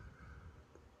 yeah.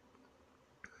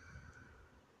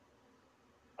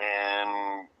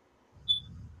 And,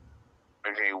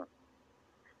 okay,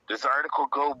 does the article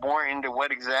go more into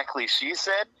what exactly she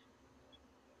said?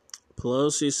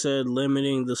 Pelosi said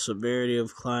limiting the severity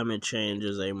of climate change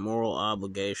is a moral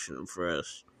obligation for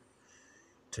us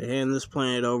to hand this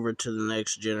planet over to the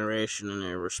next generation in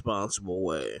a responsible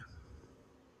way.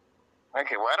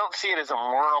 Okay, well, I don't see it as a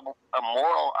moral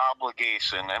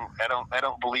obligation. I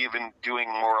don't believe in doing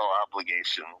moral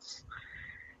obligations.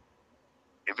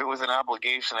 If it was an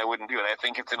obligation, I wouldn't do it. I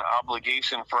think it's an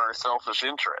obligation for our selfish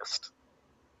interest.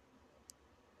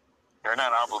 Or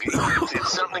not obligation.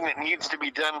 It's something that needs to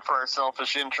be done for our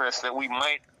selfish interest that we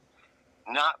might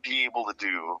not be able to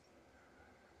do.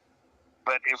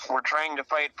 But if we're trying to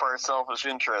fight for our selfish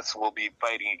interests, we'll be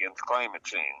fighting against climate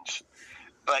change.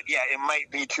 But yeah, it might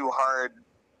be too hard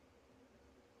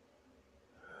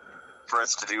for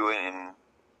us to do it, and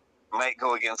might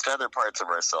go against other parts of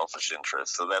our selfish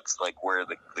interests. So that's like where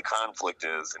the conflict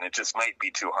is, and it just might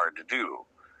be too hard to do.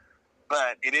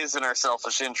 But it is in our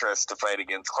selfish interest to fight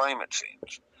against climate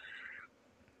change.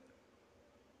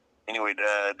 Anyway,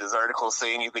 does the article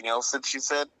say anything else that she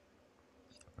said?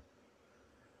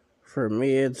 For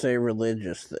me, it's a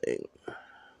religious thing.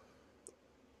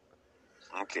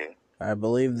 Okay. I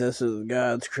believe this is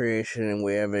God's creation and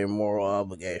we have a moral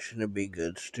obligation to be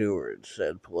good stewards,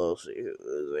 said Pelosi, who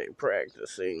is a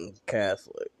practicing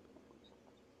Catholic.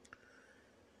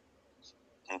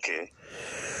 Okay.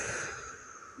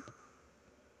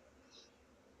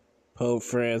 Pope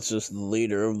Francis, the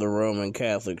leader of the Roman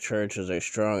Catholic Church, is a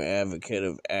strong advocate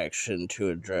of action to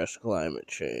address climate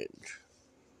change.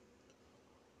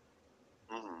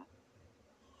 Mm-hmm.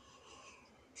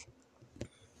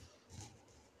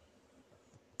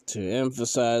 To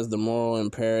emphasize the moral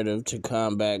imperative to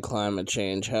combat climate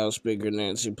change, House Speaker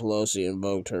Nancy Pelosi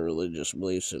invoked her religious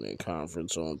beliefs in a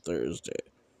conference on Thursday.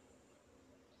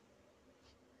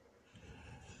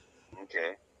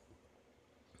 Okay.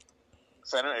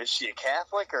 So I don't know, is she a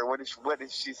Catholic, or what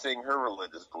is she saying her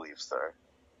religious beliefs are?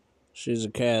 She's a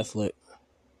Catholic.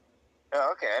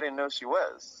 Oh, okay, I didn't know she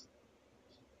was.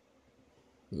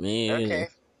 Me Okay.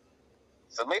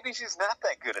 So maybe she's not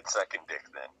that good at sucking dick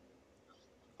then.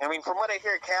 I mean, from what I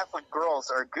hear, Catholic girls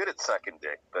are good at sucking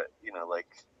dick, but, I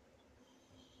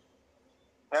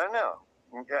don't know.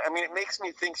 I mean, it makes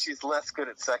me think she's less good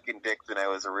at sucking dick than I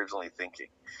was originally thinking.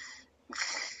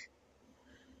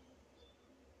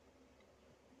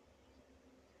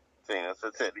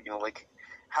 That's it. Like,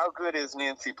 how good is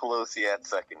Nancy Pelosi at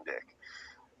sucking dick?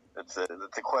 That's a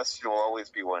question we'll always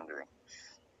be wondering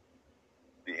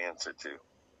the answer to.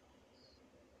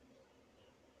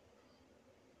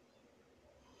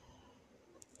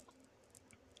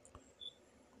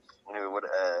 Anyway,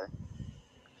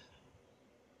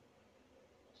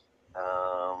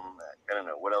 I don't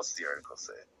know. What else does the article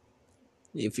say?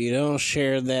 If you don't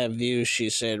share that view, she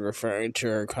said, referring to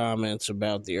her comments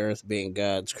about the earth being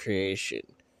God's creation,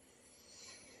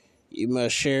 you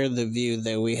must share the view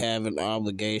that we have an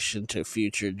obligation to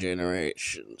future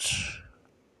generations.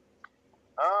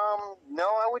 No,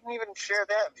 I wouldn't even share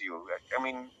that view. I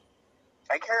mean,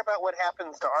 I care about what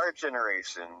happens to our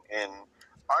generation. And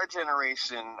our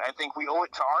generation, I think we owe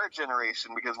it to our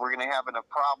generation because we're going to have enough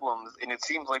problems, and it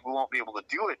seems like we won't be able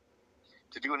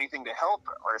to do anything to help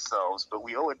ourselves, but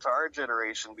we owe it to our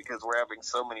generation because we're having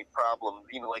so many problems.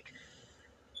 Like,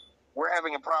 we're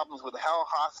having problems with how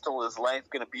hostile is life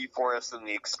going to be for us in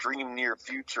the extreme near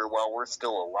future while we're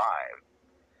still alive.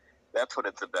 That's what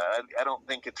it's about. I don't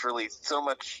think it's really so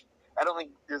much. I don't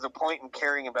think there's a point in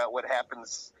caring about what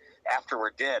happens after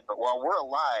we're dead, but while we're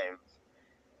alive,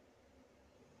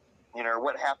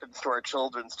 what happens to our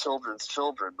children's children's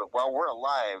children. But while we're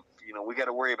alive, we got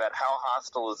to worry about how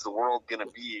hostile is the world going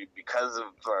to be because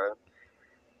of our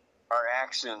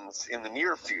actions in the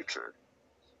near future.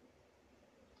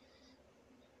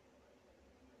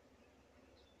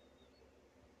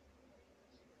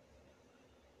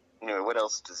 Anyway, what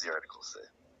else does the article say?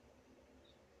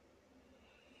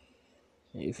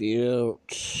 If you don't,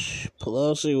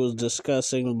 Pelosi was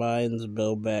discussing Biden's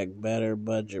Build Back Better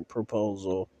budget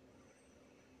proposal,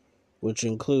 which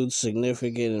includes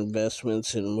significant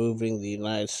investments in moving the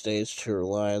United States to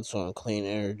reliance on clean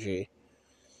energy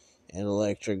and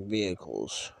electric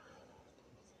vehicles.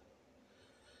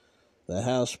 The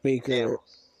House Speaker...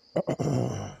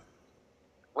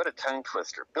 What a tongue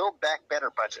twister. Build Back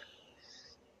Better budget.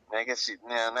 I guess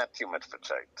not too much of a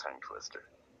tongue twister.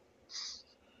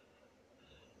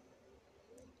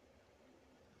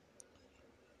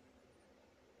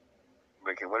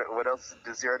 Okay, what else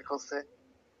does the article say?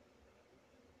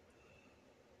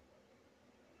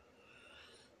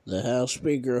 The House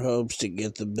Speaker hopes to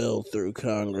get the bill through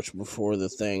Congress before the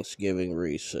Thanksgiving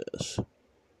recess.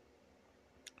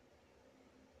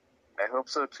 I hope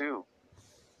so, too.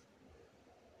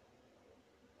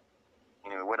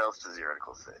 What else does the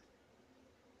article say?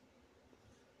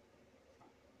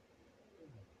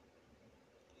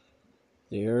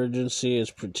 The urgency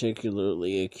is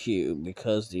particularly acute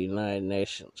because the United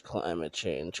Nations Climate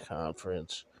Change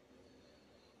Conference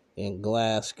in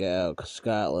Glasgow,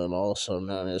 Scotland, also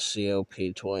known as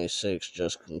COP26,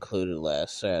 just concluded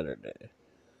last Saturday.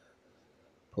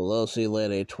 Pelosi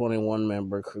led a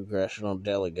 21-member congressional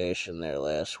delegation there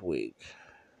last week.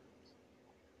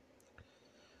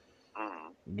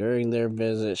 During their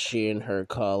visit, she and her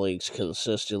colleagues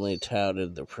consistently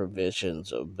touted the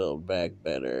provisions of Build Back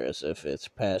Better as if its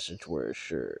passage were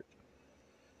assured,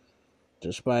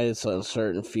 despite its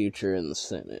uncertain future in the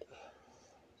Senate.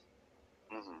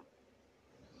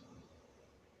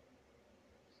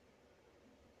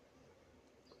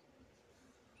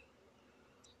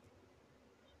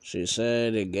 She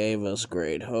said it gave us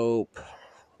great hope.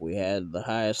 We had the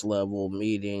highest level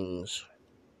meetings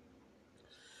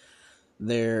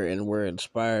there and were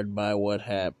inspired by what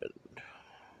happened.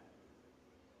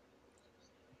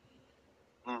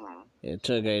 It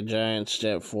took a giant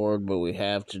step forward, but we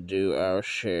have to do our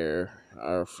share,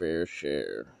 our fair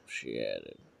share, she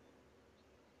added.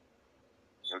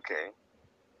 Okay.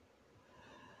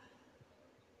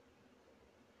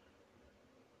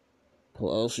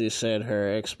 Pelosi said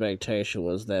her expectation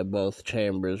was that both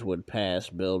chambers would pass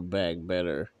Build Back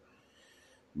Better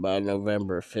by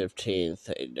November 15th,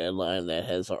 a deadline that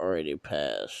has already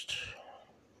passed.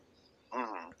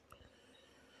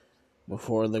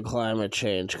 Before the climate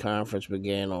change conference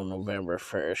began on November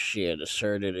 1st, she had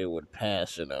asserted it would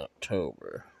pass in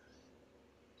October.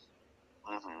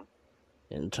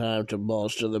 In time to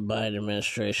bolster the Biden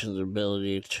administration's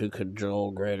ability to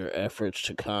control greater efforts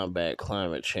to combat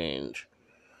climate change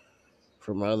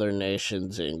from other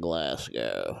nations in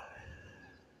Glasgow.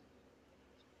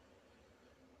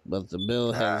 But the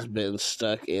bill has been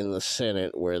stuck in the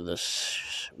Senate where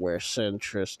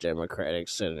centrist Democratic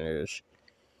senators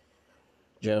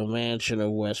Joe Manchin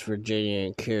of West Virginia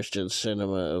and Kyrsten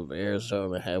Sinema of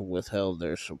Arizona have withheld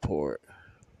their support.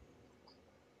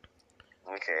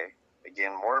 Okay.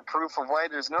 Again, more proof of why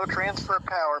there's no transfer of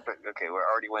power, but okay, we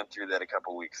already went through that a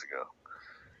couple weeks ago.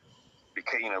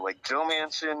 because like Joe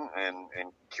Manchin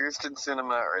and Kirsten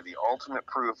Sinema are the ultimate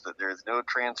proof that there is no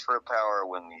transfer of power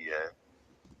when the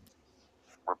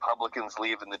Republicans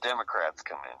leave and the Democrats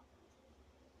come in.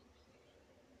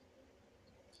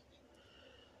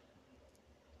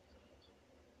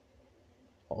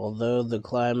 Although the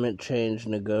climate change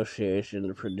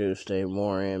negotiations produced a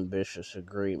more ambitious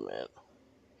agreement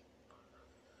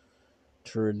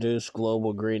to reduce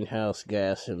global greenhouse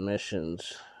gas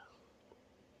emissions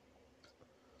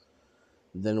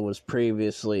than was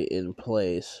previously in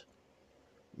place,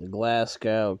 the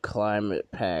Glasgow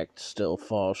Climate Pact still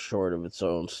falls short of its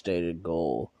own stated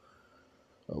goal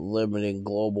of limiting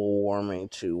global warming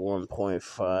to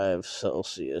 1.5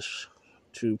 Celsius,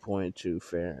 2.2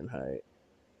 Fahrenheit.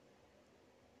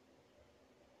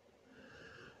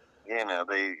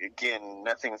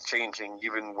 Nothing's changing.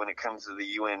 Even when it comes to the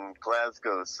UN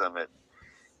Glasgow summit,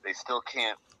 they still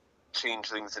can't change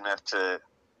things enough to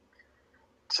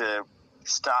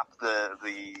stop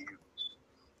the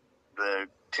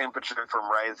temperature from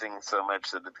rising so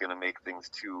much that it's going to make things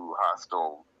too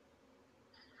hostile.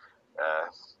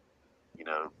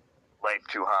 Life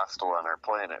too hostile on our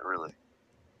planet, really.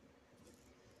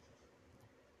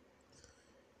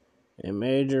 A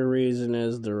major reason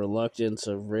is the reluctance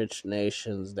of rich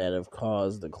nations that have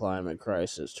caused the climate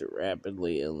crisis to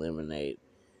rapidly eliminate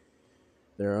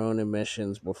their own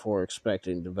emissions before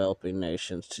expecting developing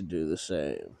nations to do the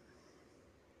same.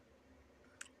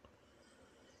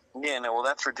 Yeah, no, well,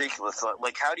 that's ridiculous.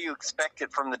 Like, how do you expect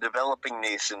it from the developing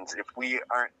nations if we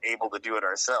aren't able to do it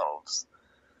ourselves?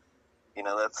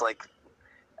 That's like,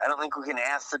 I don't think we can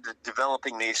ask the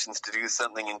developing nations to do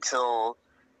something until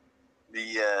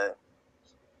the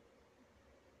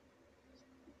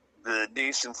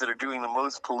nations that are doing the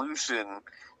most pollution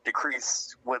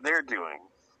decrease what they're doing.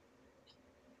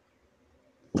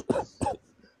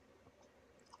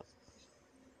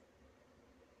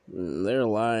 They're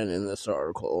lying in this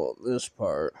article, this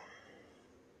part.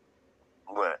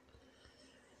 What?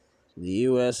 The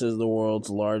U.S. is the world's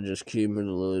largest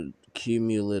cumulative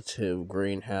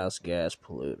greenhouse gas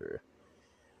polluter,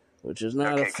 which is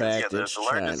not a fact. The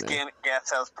largest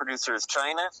gas house producer is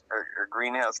China, or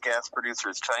greenhouse gas producer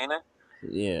is China.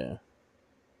 Yeah.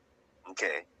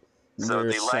 Okay. So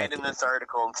they lied in this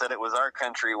article and said it was our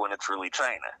country when it's really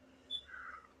China.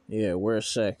 Yeah, we're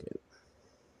second.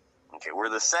 Okay, we're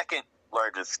the second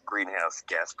largest greenhouse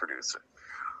gas producer.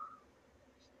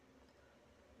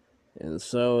 And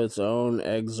so its own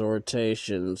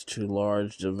exhortations to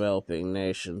large developing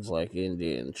nations like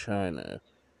India and China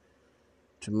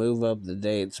to move up the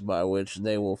dates by which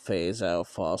they will phase out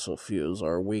fossil fuels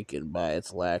are weakened by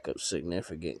its lack of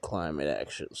significant climate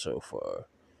action so far.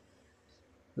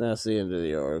 That's the end of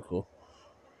the article.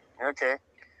 Okay.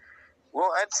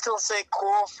 Well, I'd still say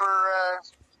cool for,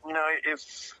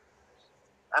 if...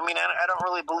 I mean, I don't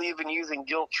really believe in using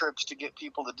guilt trips to get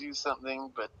people to do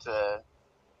something, but, I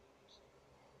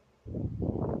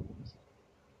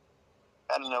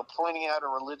don't know, pointing out a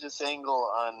religious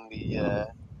angle on the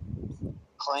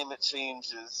climate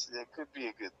change it could be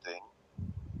a good thing.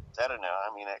 I don't know. I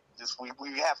mean,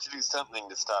 we have to do something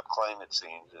to stop climate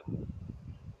change, and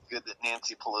good that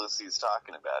Nancy Pelosi is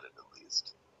talking about it at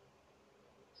least.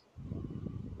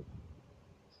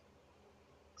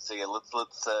 So yeah, let's go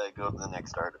to the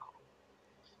next article.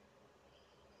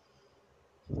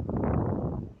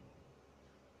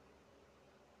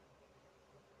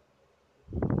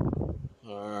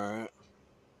 All right.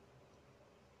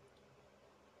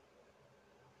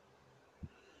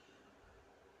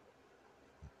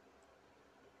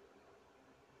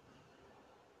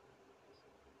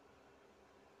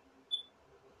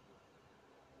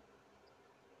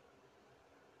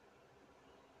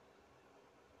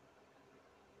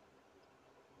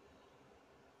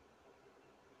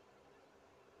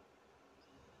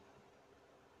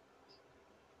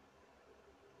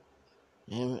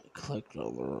 Damn it, clicked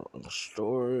on the wrong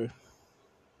story.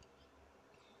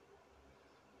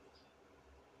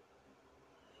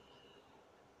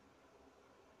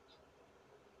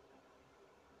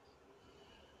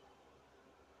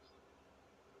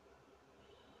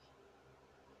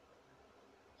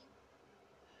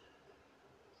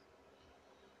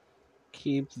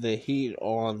 Keep the heat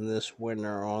on this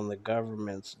winter on the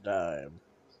government's dime.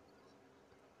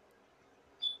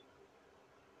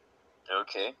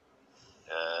 Okay.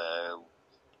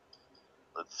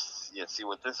 Let's see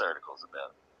what this article's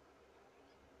about.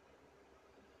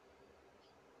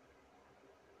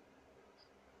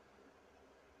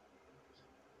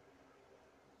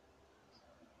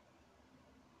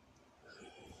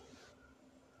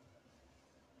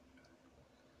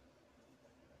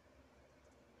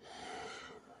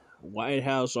 White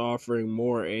House offering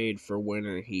more aid for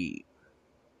winter heat.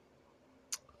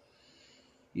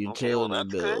 Utility that's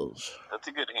bills. Good. That's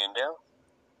a good handout.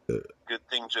 Good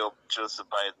thing Joseph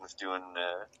Biden's doing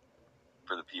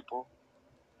for the people.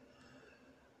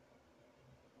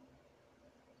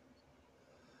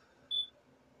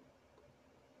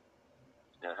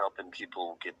 Helping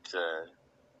people get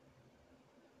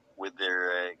with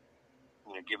their,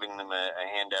 giving them a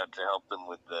handout to help them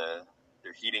with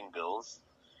their heating bills.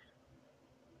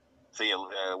 So yeah,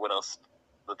 what else?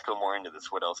 Let's go more into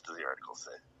this. What else does the article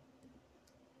say?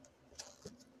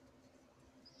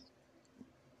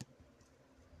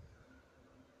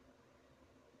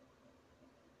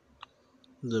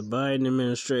 The Biden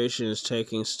administration is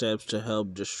taking steps to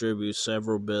help distribute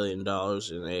several $billions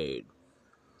in aid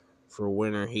for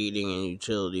winter heating and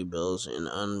utility bills, an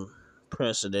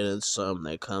unprecedented sum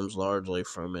that comes largely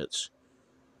from its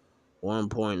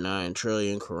 $1.9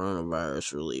 trillion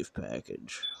coronavirus relief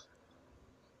package.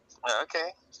 Okay,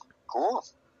 cool.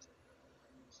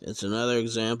 It's another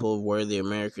example of where the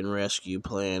American Rescue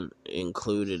Plan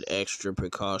included extra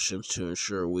precautions to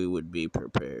ensure we would be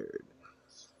prepared,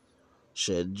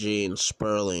 said Gene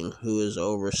Sperling, who is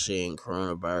overseeing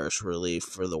coronavirus relief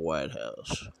for the White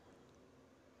House.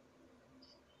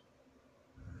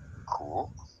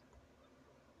 Cool.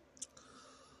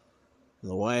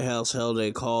 The White House held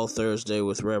a call Thursday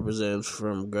with representatives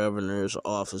from governors'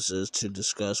 offices to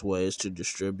discuss ways to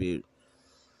distribute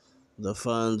the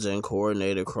funds and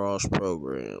coordinate across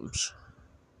programs.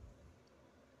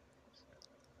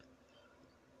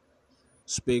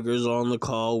 Speakers on the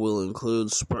call will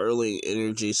include Sperling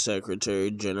Energy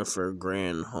Secretary Jennifer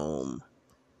Granholm,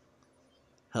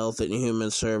 Health and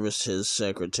Human Services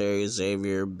Secretary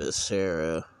Xavier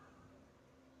Becerra,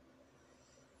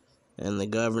 and the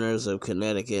governors of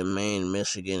Connecticut, Maine,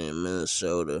 Michigan, and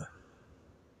Minnesota.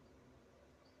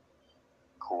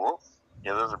 Cool.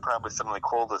 Yeah, those are probably some of the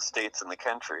coldest states in the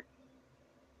country.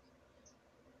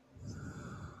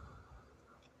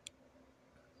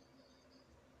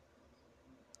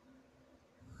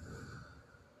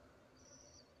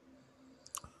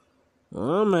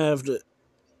 Well, I'm gonna have to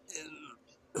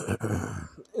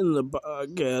in the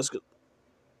podcast.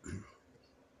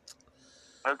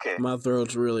 Okay. My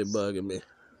throat's really bugging me.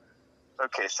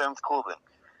 Okay, sounds cool then.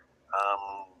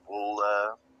 We'll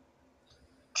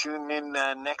tune in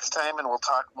next time, and we'll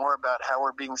talk more about how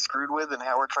we're being screwed with and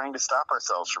how we're trying to stop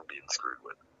ourselves from being screwed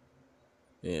with.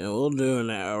 Yeah, we'll do an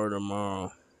hour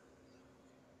tomorrow.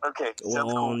 Okay,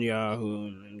 sounds cool. On cool. Yahoo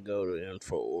and then go to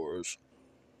InfoWars.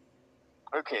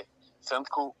 Okay, sounds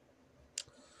cool.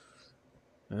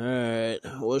 Alright,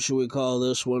 what should we call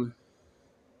this one?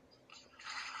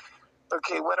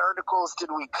 Okay, what articles did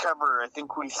we cover? I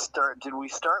think did we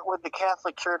start with the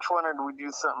Catholic Church one, or did we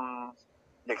do something?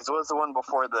 Yeah, because what was the one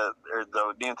before the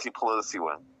Nancy Pelosi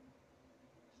one?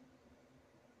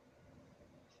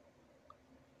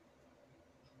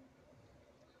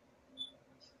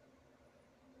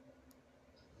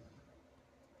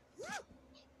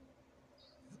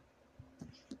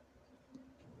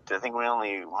 I think we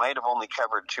might have only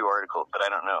covered 2 articles, but I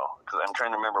don't know, because I'm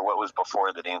trying to remember what was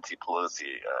before the Nancy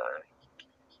Pelosi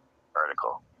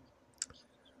article.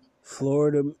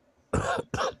 Florida.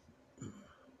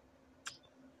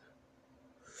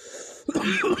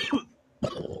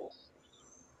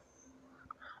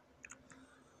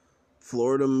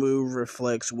 Florida move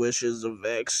reflects wishes of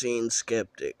vaccine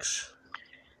skeptics.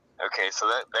 Okay, so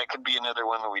that could be another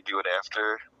one that we do it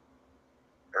after.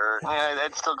 Or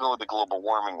I'd still go with the global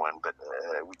warming one, but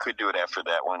we could do it after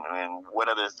that one. And what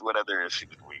other issue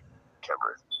did we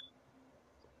cover?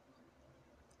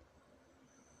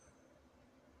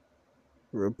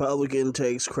 Republican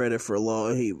takes credit for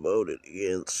law he voted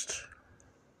against.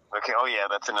 Okay, oh yeah,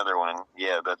 that's another one.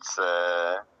 Yeah, that's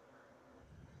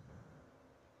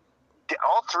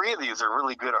all 3 of these are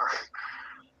really good.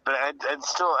 But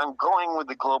I'm going with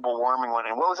the global warming one.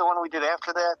 And what was the one we did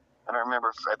after that? I don't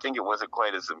remember. I think it wasn't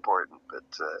quite as important, but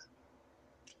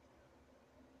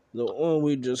the one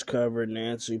we just covered,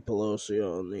 Nancy Pelosi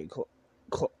on the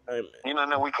climate.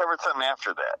 No, we covered something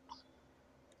after that.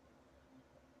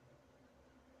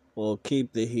 We'll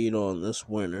keep the heat on this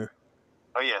winter.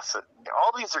 Oh yes,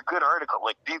 all these are good articles.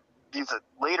 Like these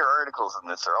later articles in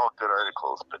this are all good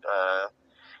articles. But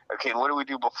okay, and what do we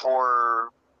do before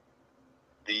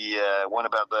the one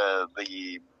about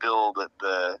the bill that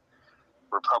the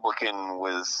Republican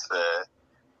was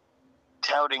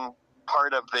touting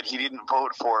part of that he didn't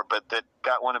vote for, but that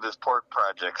got one of his pork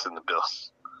projects in the bill?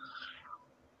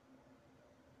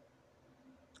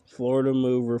 Florida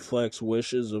move reflects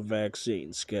wishes of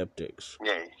vaccine skeptics.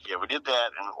 Yeah, we did that.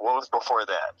 And what was before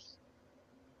that?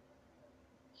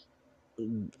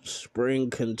 shipping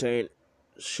containers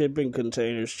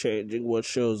changing what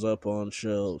shows up on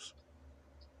shelves.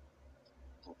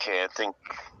 Okay, I think...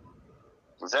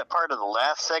 Was that part of the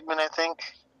last segment, I think?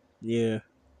 Yeah.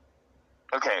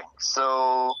 Okay,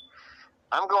 so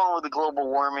I'm going with the global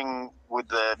warming, with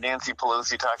the Nancy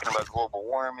Pelosi talking about global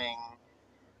warming.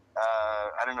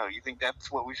 I don't know. You think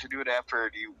that's what we should do it after,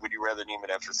 or would you rather name it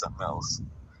after something else?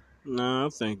 No, I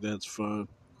think that's fine.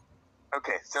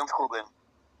 Okay, sounds cool then.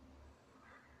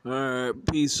 Alright,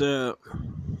 peace out.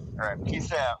 All right,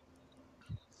 peace out.